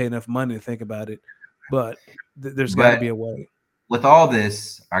 I don't get paid enough money to think about it, but there's got to be a way. With all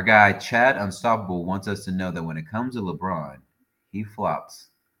this, our guy Chad Unstoppable wants us to know that when it comes to LeBron, he flops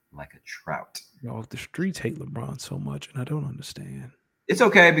like a trout. The streets hate LeBron so much, and I don't understand. It's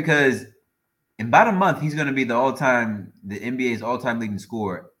okay because in about a month, he's going to be the NBA's all-time leading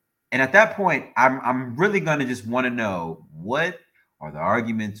scorer. And at that point, I'm really going to just want to know what are the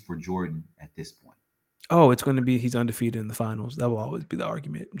arguments for Jordan at this point. Oh, it's going to be he's undefeated in the finals. That will always be the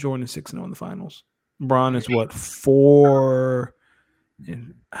argument. Jordan is 6-0 in the finals. LeBron is what, 4?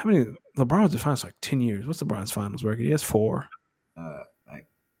 And how many? LeBron was in the finals like 10 years. What's LeBron's finals record? He has 4.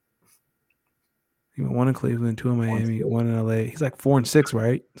 He went 1 in Cleveland, 2 in Miami, 1 in LA. He's like 4 and 6,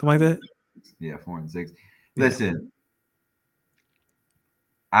 right? Something like that. Yeah, 4 and 6. Listen,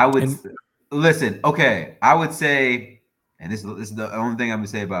 I would listen. Okay, I would say, and this is the only thing I'm gonna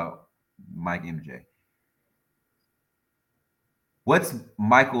say about Mike MJ. What's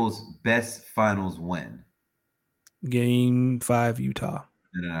Michael's best finals win? Game 5, Utah.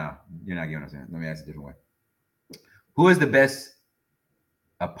 No. You're not getting what I'm saying. Let me ask it a different way. Who is the best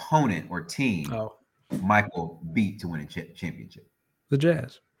opponent or team Michael beat to win a championship? The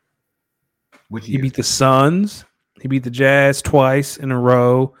Jazz. Which year? He beat the Suns. He beat the Jazz twice in a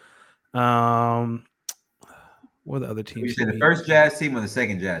row. What are the other teams? You said the first Jazz team or the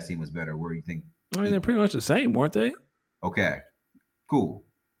second Jazz team was better? Where do you think? I mean, they're pretty much the same, weren't they? Okay, cool.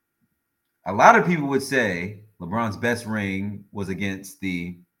 A lot of people would say LeBron's best ring was against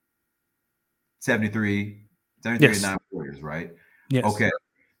the 73 9 Warriors, right? Yes. Okay,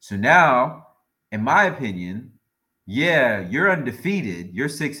 so now in my opinion, yeah, you're undefeated. You're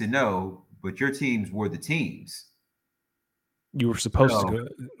 6-0, but your teams were the teams. You were supposed to So go.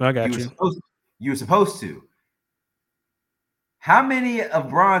 I got you. You were supposed to. How many of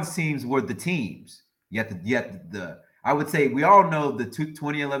Bron's teams were the teams? I would say we all know the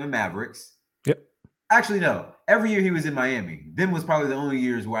 2011 Mavericks. Yep. Actually, no. Every year he was in Miami. Them was probably the only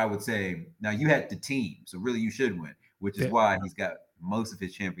years where I would say, now you had the team, so really you should win, which is why he's got most of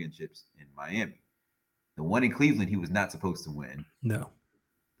his championships in Miami. The one in Cleveland, he was not supposed to win. No.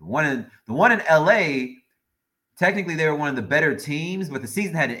 The one in LA, technically they were one of the better teams, but the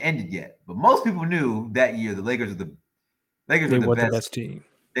season hadn't ended yet. But most people knew that year the Lakers were the best team.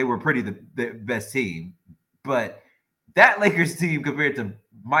 They were the best team. But that Lakers team compared to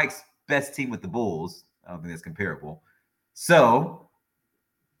Mike's best team with the Bulls, I don't think that's comparable. So,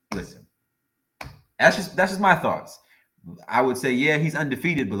 listen, that's just my thoughts. I would say, yeah, he's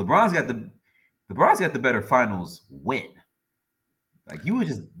undefeated, but LeBron's got the better finals win. Like you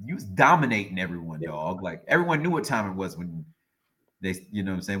was dominating everyone, dog. Like everyone knew what time it was when they, you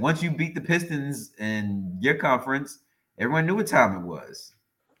know what I'm saying? Once you beat the Pistons in your conference, everyone knew what time it was.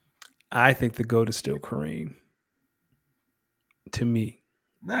 I think the GOAT is still Kareem. To me.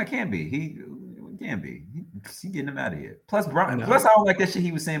 No, it can't be. He can't be. He getting him out of here. Plus, I don't like that shit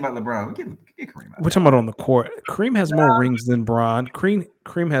he was saying about LeBron. Get Kareem out. We're talking about on the court. Kareem has more rings than Bron.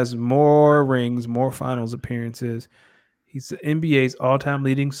 Kareem has more rings, more finals appearances. He's the NBA's all-time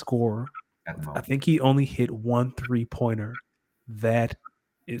leading scorer. I think he only hit 1 3-pointer. That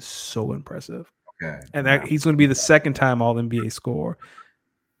is so impressive. Okay. And he's going to be the second time All-NBA scorer.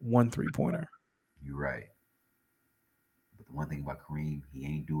 1 3-pointer. You're right. But the one thing about Kareem, he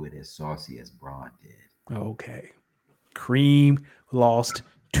ain't do it as saucy as Bron did. Okay. Kareem lost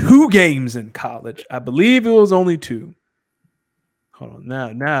 2 games in college. I believe it was only 2. Hold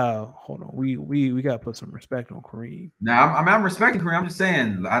on. Now, hold on. We gotta put some respect on Kareem. Now, I'm respecting Kareem. I'm just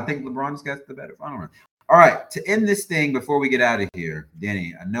saying, I think LeBron just got the better final run. All right, to end this thing before we get out of here,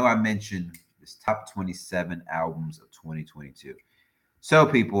 Danny, I know I mentioned this top 27 albums of 2022. So,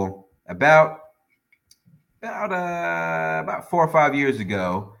 people, about 4 or 5 years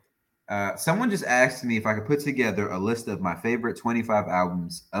ago, someone just asked me if I could put together a list of my favorite 25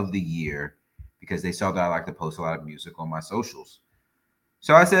 albums of the year because they saw that I like to post a lot of music on my socials.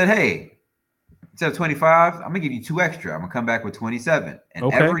 So I said, hey, instead of 25, I'm gonna give you 2 extra. I'm gonna come back with 27.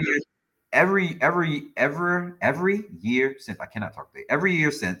 And every year since I cannot talk today, every year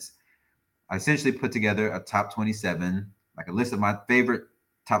since I essentially put together a top 27, like a list of my favorite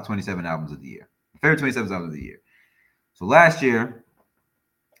top 27 albums of the year. Favorite 27 albums of the year. So last year,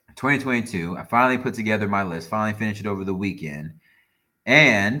 2022, I finally put together my list, finally finished it over the weekend.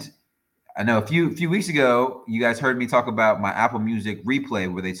 And I know a few weeks ago, you guys heard me talk about my Apple Music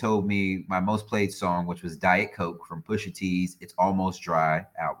replay where they told me my most played song, which was Diet Coke from Pusha T's It's Almost Dry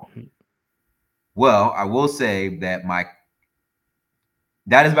album. Well, I will say that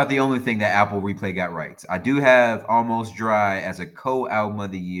that is about the only thing that Apple Replay got right. I do have Almost Dry as a co-album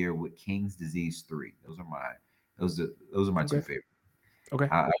of the year with King's Disease 3. Those are my 2 favorites. Okay.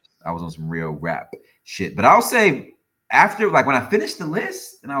 I was on some real rap shit. But I'll say after, like when I finished the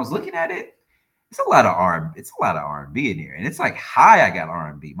list and I was looking at it, it's a lot of R&B in here. And it's like high I got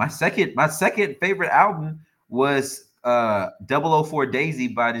R&B. My second favorite album was 004 Daisy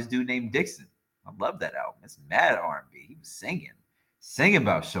by this dude named Dixon. I love that album. It's mad R&B. He was singing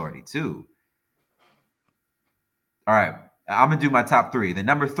about Shorty too. All right, I'm gonna do my top 3. The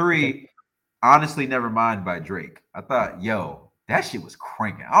number 3, Honestly Nevermind by Drake. I thought, yo, that shit was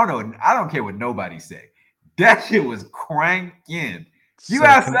cranking. I don't care what nobody say. That shit was cranking. You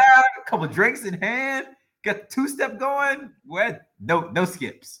outside, a couple of drinks in hand, got the 2-step going. What? No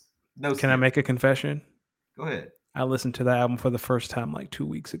skips. Can I make a confession? Go ahead. I listened to the album for the first time like 2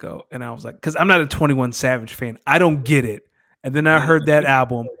 weeks ago, and I was like, because I'm not a 21 Savage fan. I don't get it. And then I heard that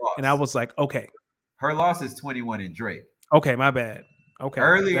album, and I was like, okay. Her loss is 21 and Drake. Okay, my bad. Okay.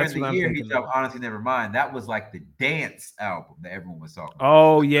 Earlier in the year, he dropped Honestly Nevermind. That was like the dance album that everyone was talking about.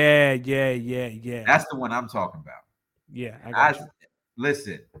 Oh, yeah. That's the one I'm talking about. Yeah, I got you.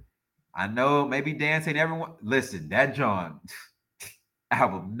 Listen, I know maybe dance ain't everyone. Listen, that John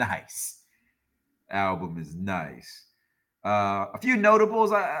album, nice. Album is nice. A few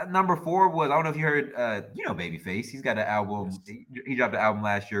notables. Number 4 was, I don't know if you heard, Babyface. He's got an album. He dropped an album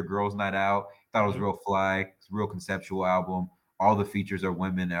last year, Girls Night Out. Thought it was real fly. It's a real conceptual album. All the features are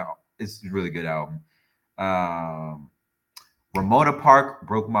women. It's a really good album. Ramona Park,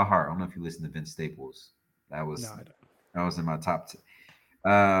 Broke My Heart. I don't know if you listen to Vince Staples. That was in my top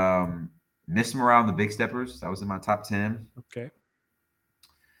 10. Miss Morale and the Big Steppers. That was in my top 10. Okay.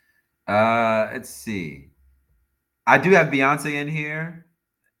 Let's see. I do have Beyonce in here.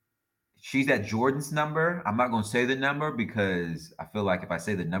 She's at Jordan's number. I'm not gonna say the number because I feel like if I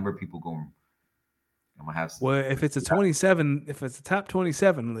say the number, I'm gonna have. Well, if it's a 27, if it's a top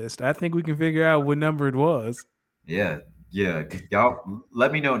 27 list, I think we can figure out what number it was. Yeah, yeah. Y'all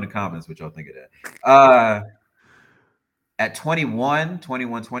let me know in the comments what y'all think of that. At 21,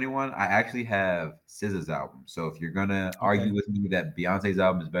 21, 21, I actually have SZA's album. So if you're gonna argue with me that Beyonce's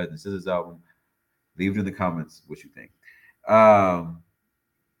album is better than SZA's album, leave it in the comments what you think.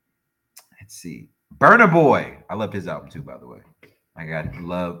 Let's see. Burna Boy. I love his album too, by the way. I got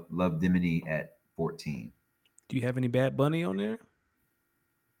Love Diminy at 14. Do you have any Bad Bunny on there?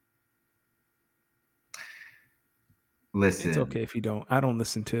 Listen, it's okay if you don't. I don't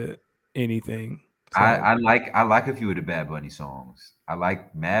listen to anything. So. I like a few of the Bad Bunny songs. I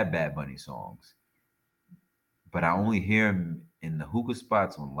like mad Bad Bunny songs, but I only hear him in the hookah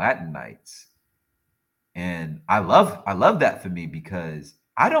spots on Latin nights, and I love that for me because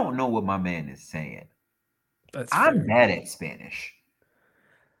I don't know what my man is saying. I'm bad at Spanish.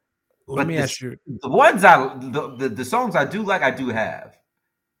 Let me ask you. The ones the songs I do like, I do have.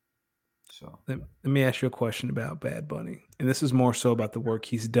 So let me ask you a question about Bad Bunny, and this is more so about the work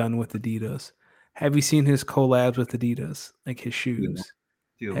he's done with Adidas. Have you seen his collabs with Adidas, like his shoes?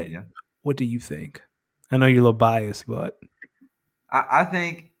 Yeah. What do you think? I know you're a little biased, but I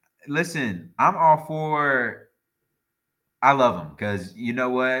think. Listen, I'm all for. I love him because you know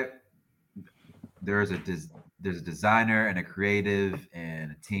what? There's a designer and a creative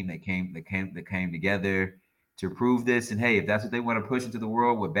and a team that came together to prove this. And hey, if that's what they want to push into the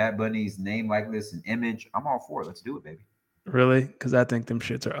world with Bad Bunny's name, likeness, and image, I'm all for it. Let's do it, baby. Really? Because I think them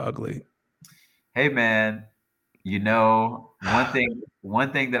shits are ugly. Hey, man. You know,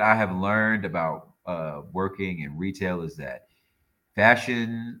 one thing that I have learned about working in retail is that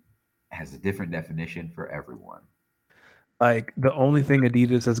fashion has a different definition for everyone. Like the only thing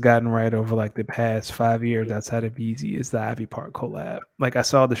Adidas has gotten right over like the past 5 years outside of Yeezy is the Ivy Park collab. Like I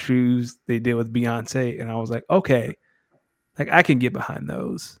saw the shoes they did with Beyonce and I was like, okay, like I can get behind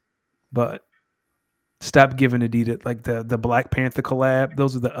those, but stop giving Adidas like the Black Panther collab.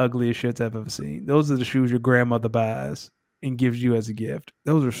 Those are the ugliest shits I've ever seen. Those are the shoes your grandmother buys and gives you as a gift.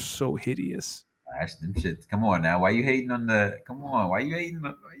 Those are so hideous. Ashton, shit. Come on now. Why you hating on the? Come on. Why you hating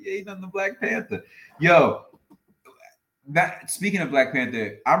on the Black Panther? Yo, speaking of Black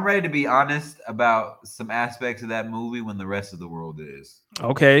Panther, I'm ready to be honest about some aspects of that movie when the rest of the world is.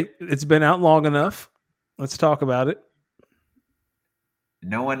 Okay, it's been out long enough. Let's talk about it.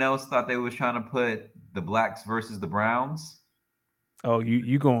 No one else thought they was trying to put the blacks versus the browns. Oh,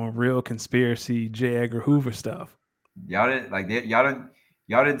 you going real conspiracy J. Edgar Hoover stuff. Y'all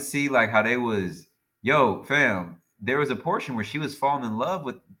didn't see like how they was, yo, fam, there was a portion where she was falling in love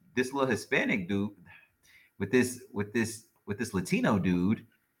with this little Hispanic dude, with this Latino dude,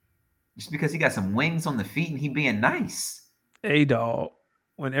 just because he got some wings on the feet and he being nice. Hey, dog,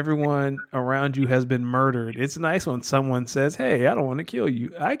 when everyone around you has been murdered, it's nice when someone says, hey, I don't want to kill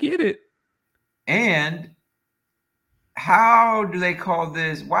you. I get it. And how do they call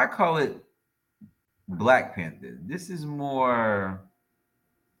this? Why call it Black Panther? This is more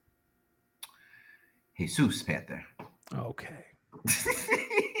Jesus Panther. Okay.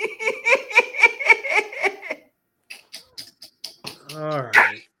 All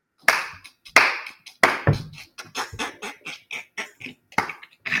right.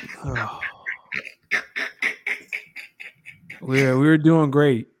 Oh. We were doing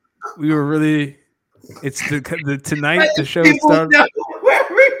great. We were really. It's the tonight the show started.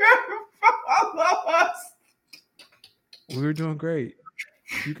 We were doing great.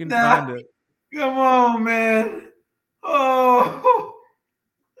 You can find it. Come on, man. Oh.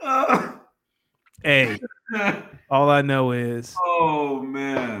 Hey. All I know is, oh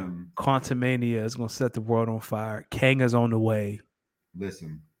man, Quantumania is gonna set the world on fire. Kang is on the way.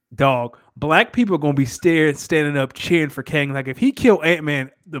 Listen, dog, black people are gonna be standing up cheering for Kang. Like if he killed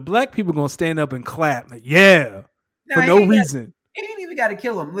Ant-Man, the black people are gonna stand up and clap. Like, yeah, for no reason. He didn't even got to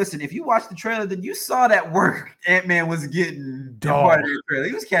kill him. Listen, if you watch the trailer, then you saw that work Ant-Man was getting. Part of the trailer.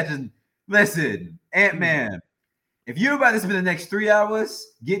 He was catching. Listen, Ant-Man, if you're about to spend the next 3 hours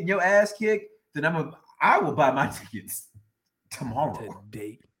getting your ass kicked, then I will buy my tickets tomorrow.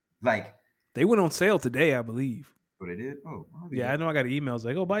 Today. Like they went on sale today, I believe. Oh, they did? Oh, yeah, I know I got emails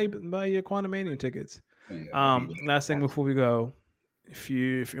like, oh, buy your Quantumania tickets. Last thing before we go, if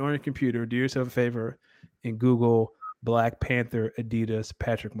you're on your computer, do yourself a favor and Google Black Panther Adidas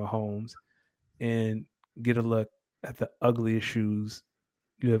Patrick Mahomes and get a look at the ugliest shoes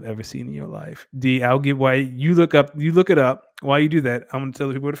you have ever seen in your life. D, I'll give why you look it up. While you do that, I'm gonna tell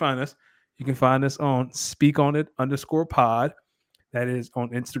people where to find us. You can find us on speakonit_pod. That is on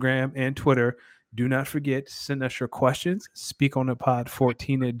Instagram and Twitter. Do not forget to send us your questions.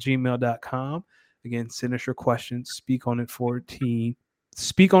 Speakonitpod14@gmail.com. Again, send us your questions.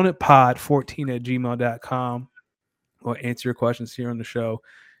 Speakonitpod14@gmail.com. Or answer your questions here on the show.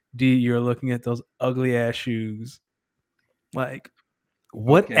 D, you're looking at those ugly ass shoes. Like,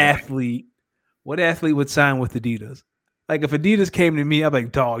 what athlete would sign with Adidas? Like, if Adidas came to me, I'd be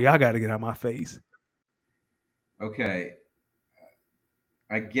like, dog, y'all got to get out of my face. Okay.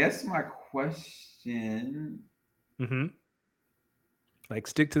 I guess my question. Like,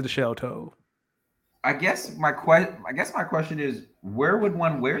 stick to the shell toe. I guess my question is, where would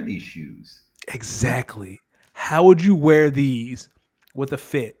one wear these shoes? Exactly. How would you wear these with a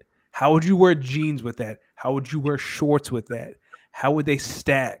fit? How would you wear jeans with that? How would you wear shorts with that? How would they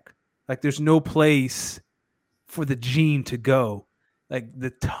stack? Like, there's no place for the jean to go. Like,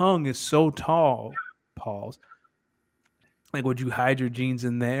 the tongue is so tall. Pause. Like, would you hide your jeans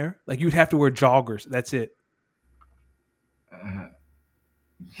in there? Like, you'd have to wear joggers. That's it.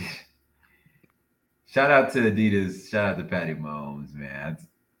 Shout out to Adidas. Shout out to Patty Mahomes, man.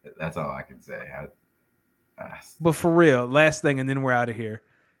 That's all I can say. But for real, last thing, and then we're out of here.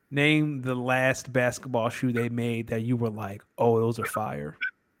 Name the last basketball shoe they made that you were like, oh, those are fire.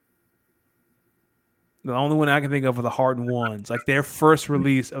 The only one I can think of are the Harden ones, like their first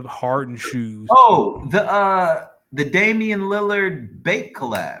release of Harden shoes. Oh, the Damian Lillard Bake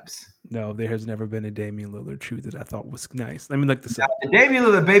collabs. No, there has never been a Damian Lillard shoe that I thought was nice. Let me look this up. The Damian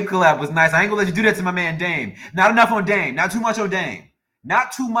Lillard Bape collab was nice. I ain't gonna let you do that to my man Dame. Not enough on Dame. Not too much on Dame.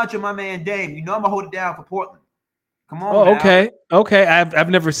 Not too much on my man Dame. You know I'm gonna hold it down for Portland. Come on. Oh, okay. Okay. I've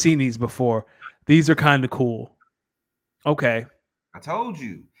never seen these before. These are kind of cool. Okay. I told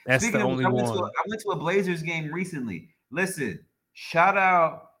you. That's the only one. I went to a Blazers game recently. Listen, shout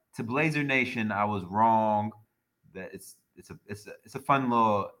out to Blazer Nation. I was wrong. That it's a fun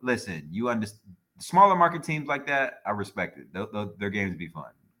little listen. You understand smaller market teams like that. I respect it. Their games be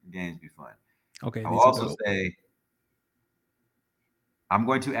fun. Okay. I'll also say I'm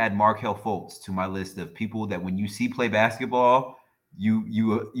going to add Markelle Fultz to my list of people that when you see play basketball,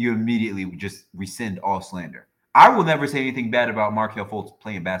 you immediately just rescind all slander. I will never say anything bad about Markelle Fultz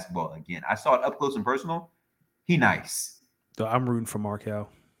playing basketball again. I saw it up close and personal. He nice. So I'm rooting for Markelle.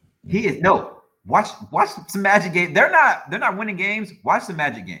 He is watch some Magic games. They're not winning games. Watch the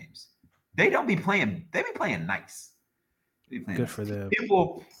Magic games. They don't be playing. They be playing nice. Good for them.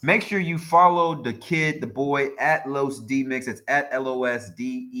 People, make sure you follow the boy at Los D-Mix. It's at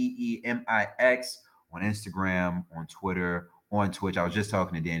LOSDEEMIX on Instagram, on Twitter, on Twitch. I was just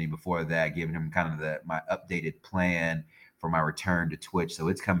talking to Danny before that, giving him kind of my updated plan for my return to Twitch. So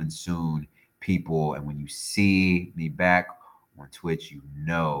it's coming soon, people. And when you see me back on Twitch, you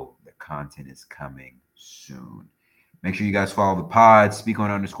know the content is coming soon. Make sure you guys follow the pod,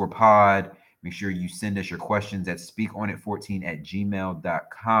 speakon_pod. Make sure you send us your questions at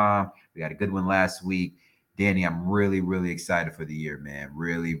speakonit14@gmail.com. We got a good one last week. Danny, I'm really, really excited for the year, man.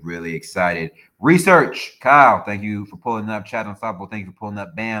 Really, really excited. Research. Kyle, thank you for pulling up. Chat Unstoppable, thank you for pulling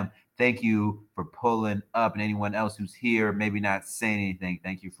up. Bam, thank you for pulling up. And anyone else who's here, maybe not saying anything,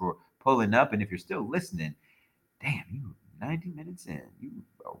 thank you for pulling up. And if you're still listening, damn, you 90 minutes in. You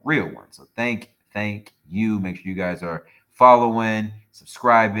a real one. So thank you. Make sure you guys are following,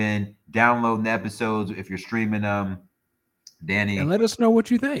 subscribing, downloading the episodes if you're streaming them. Danny. And let us know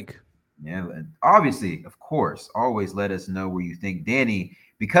what you think. Yeah, obviously, of course, always let us know where you think. Danny,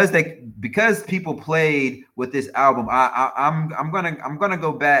 because people played with this album, I'm gonna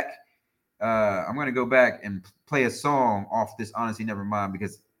go back. I'm gonna go back and play a song off this Honestly Nevermind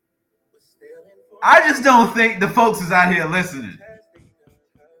because I just don't think the folks is out here listening.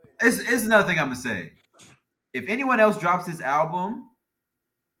 It's nothing I'm gonna say. If anyone else drops this album,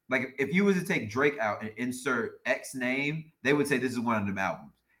 like if you was to take Drake out and insert X name, they would say this is one of them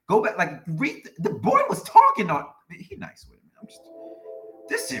albums. Go back, like read the boy was talking on. He nice with me.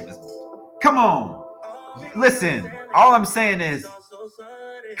 This shit was. Come on, listen. All I'm saying is,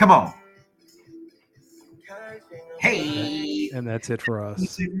 come on. Hey, and that's it for us.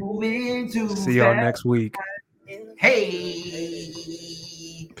 See y'all next week. Hey,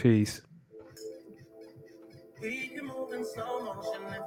 peace.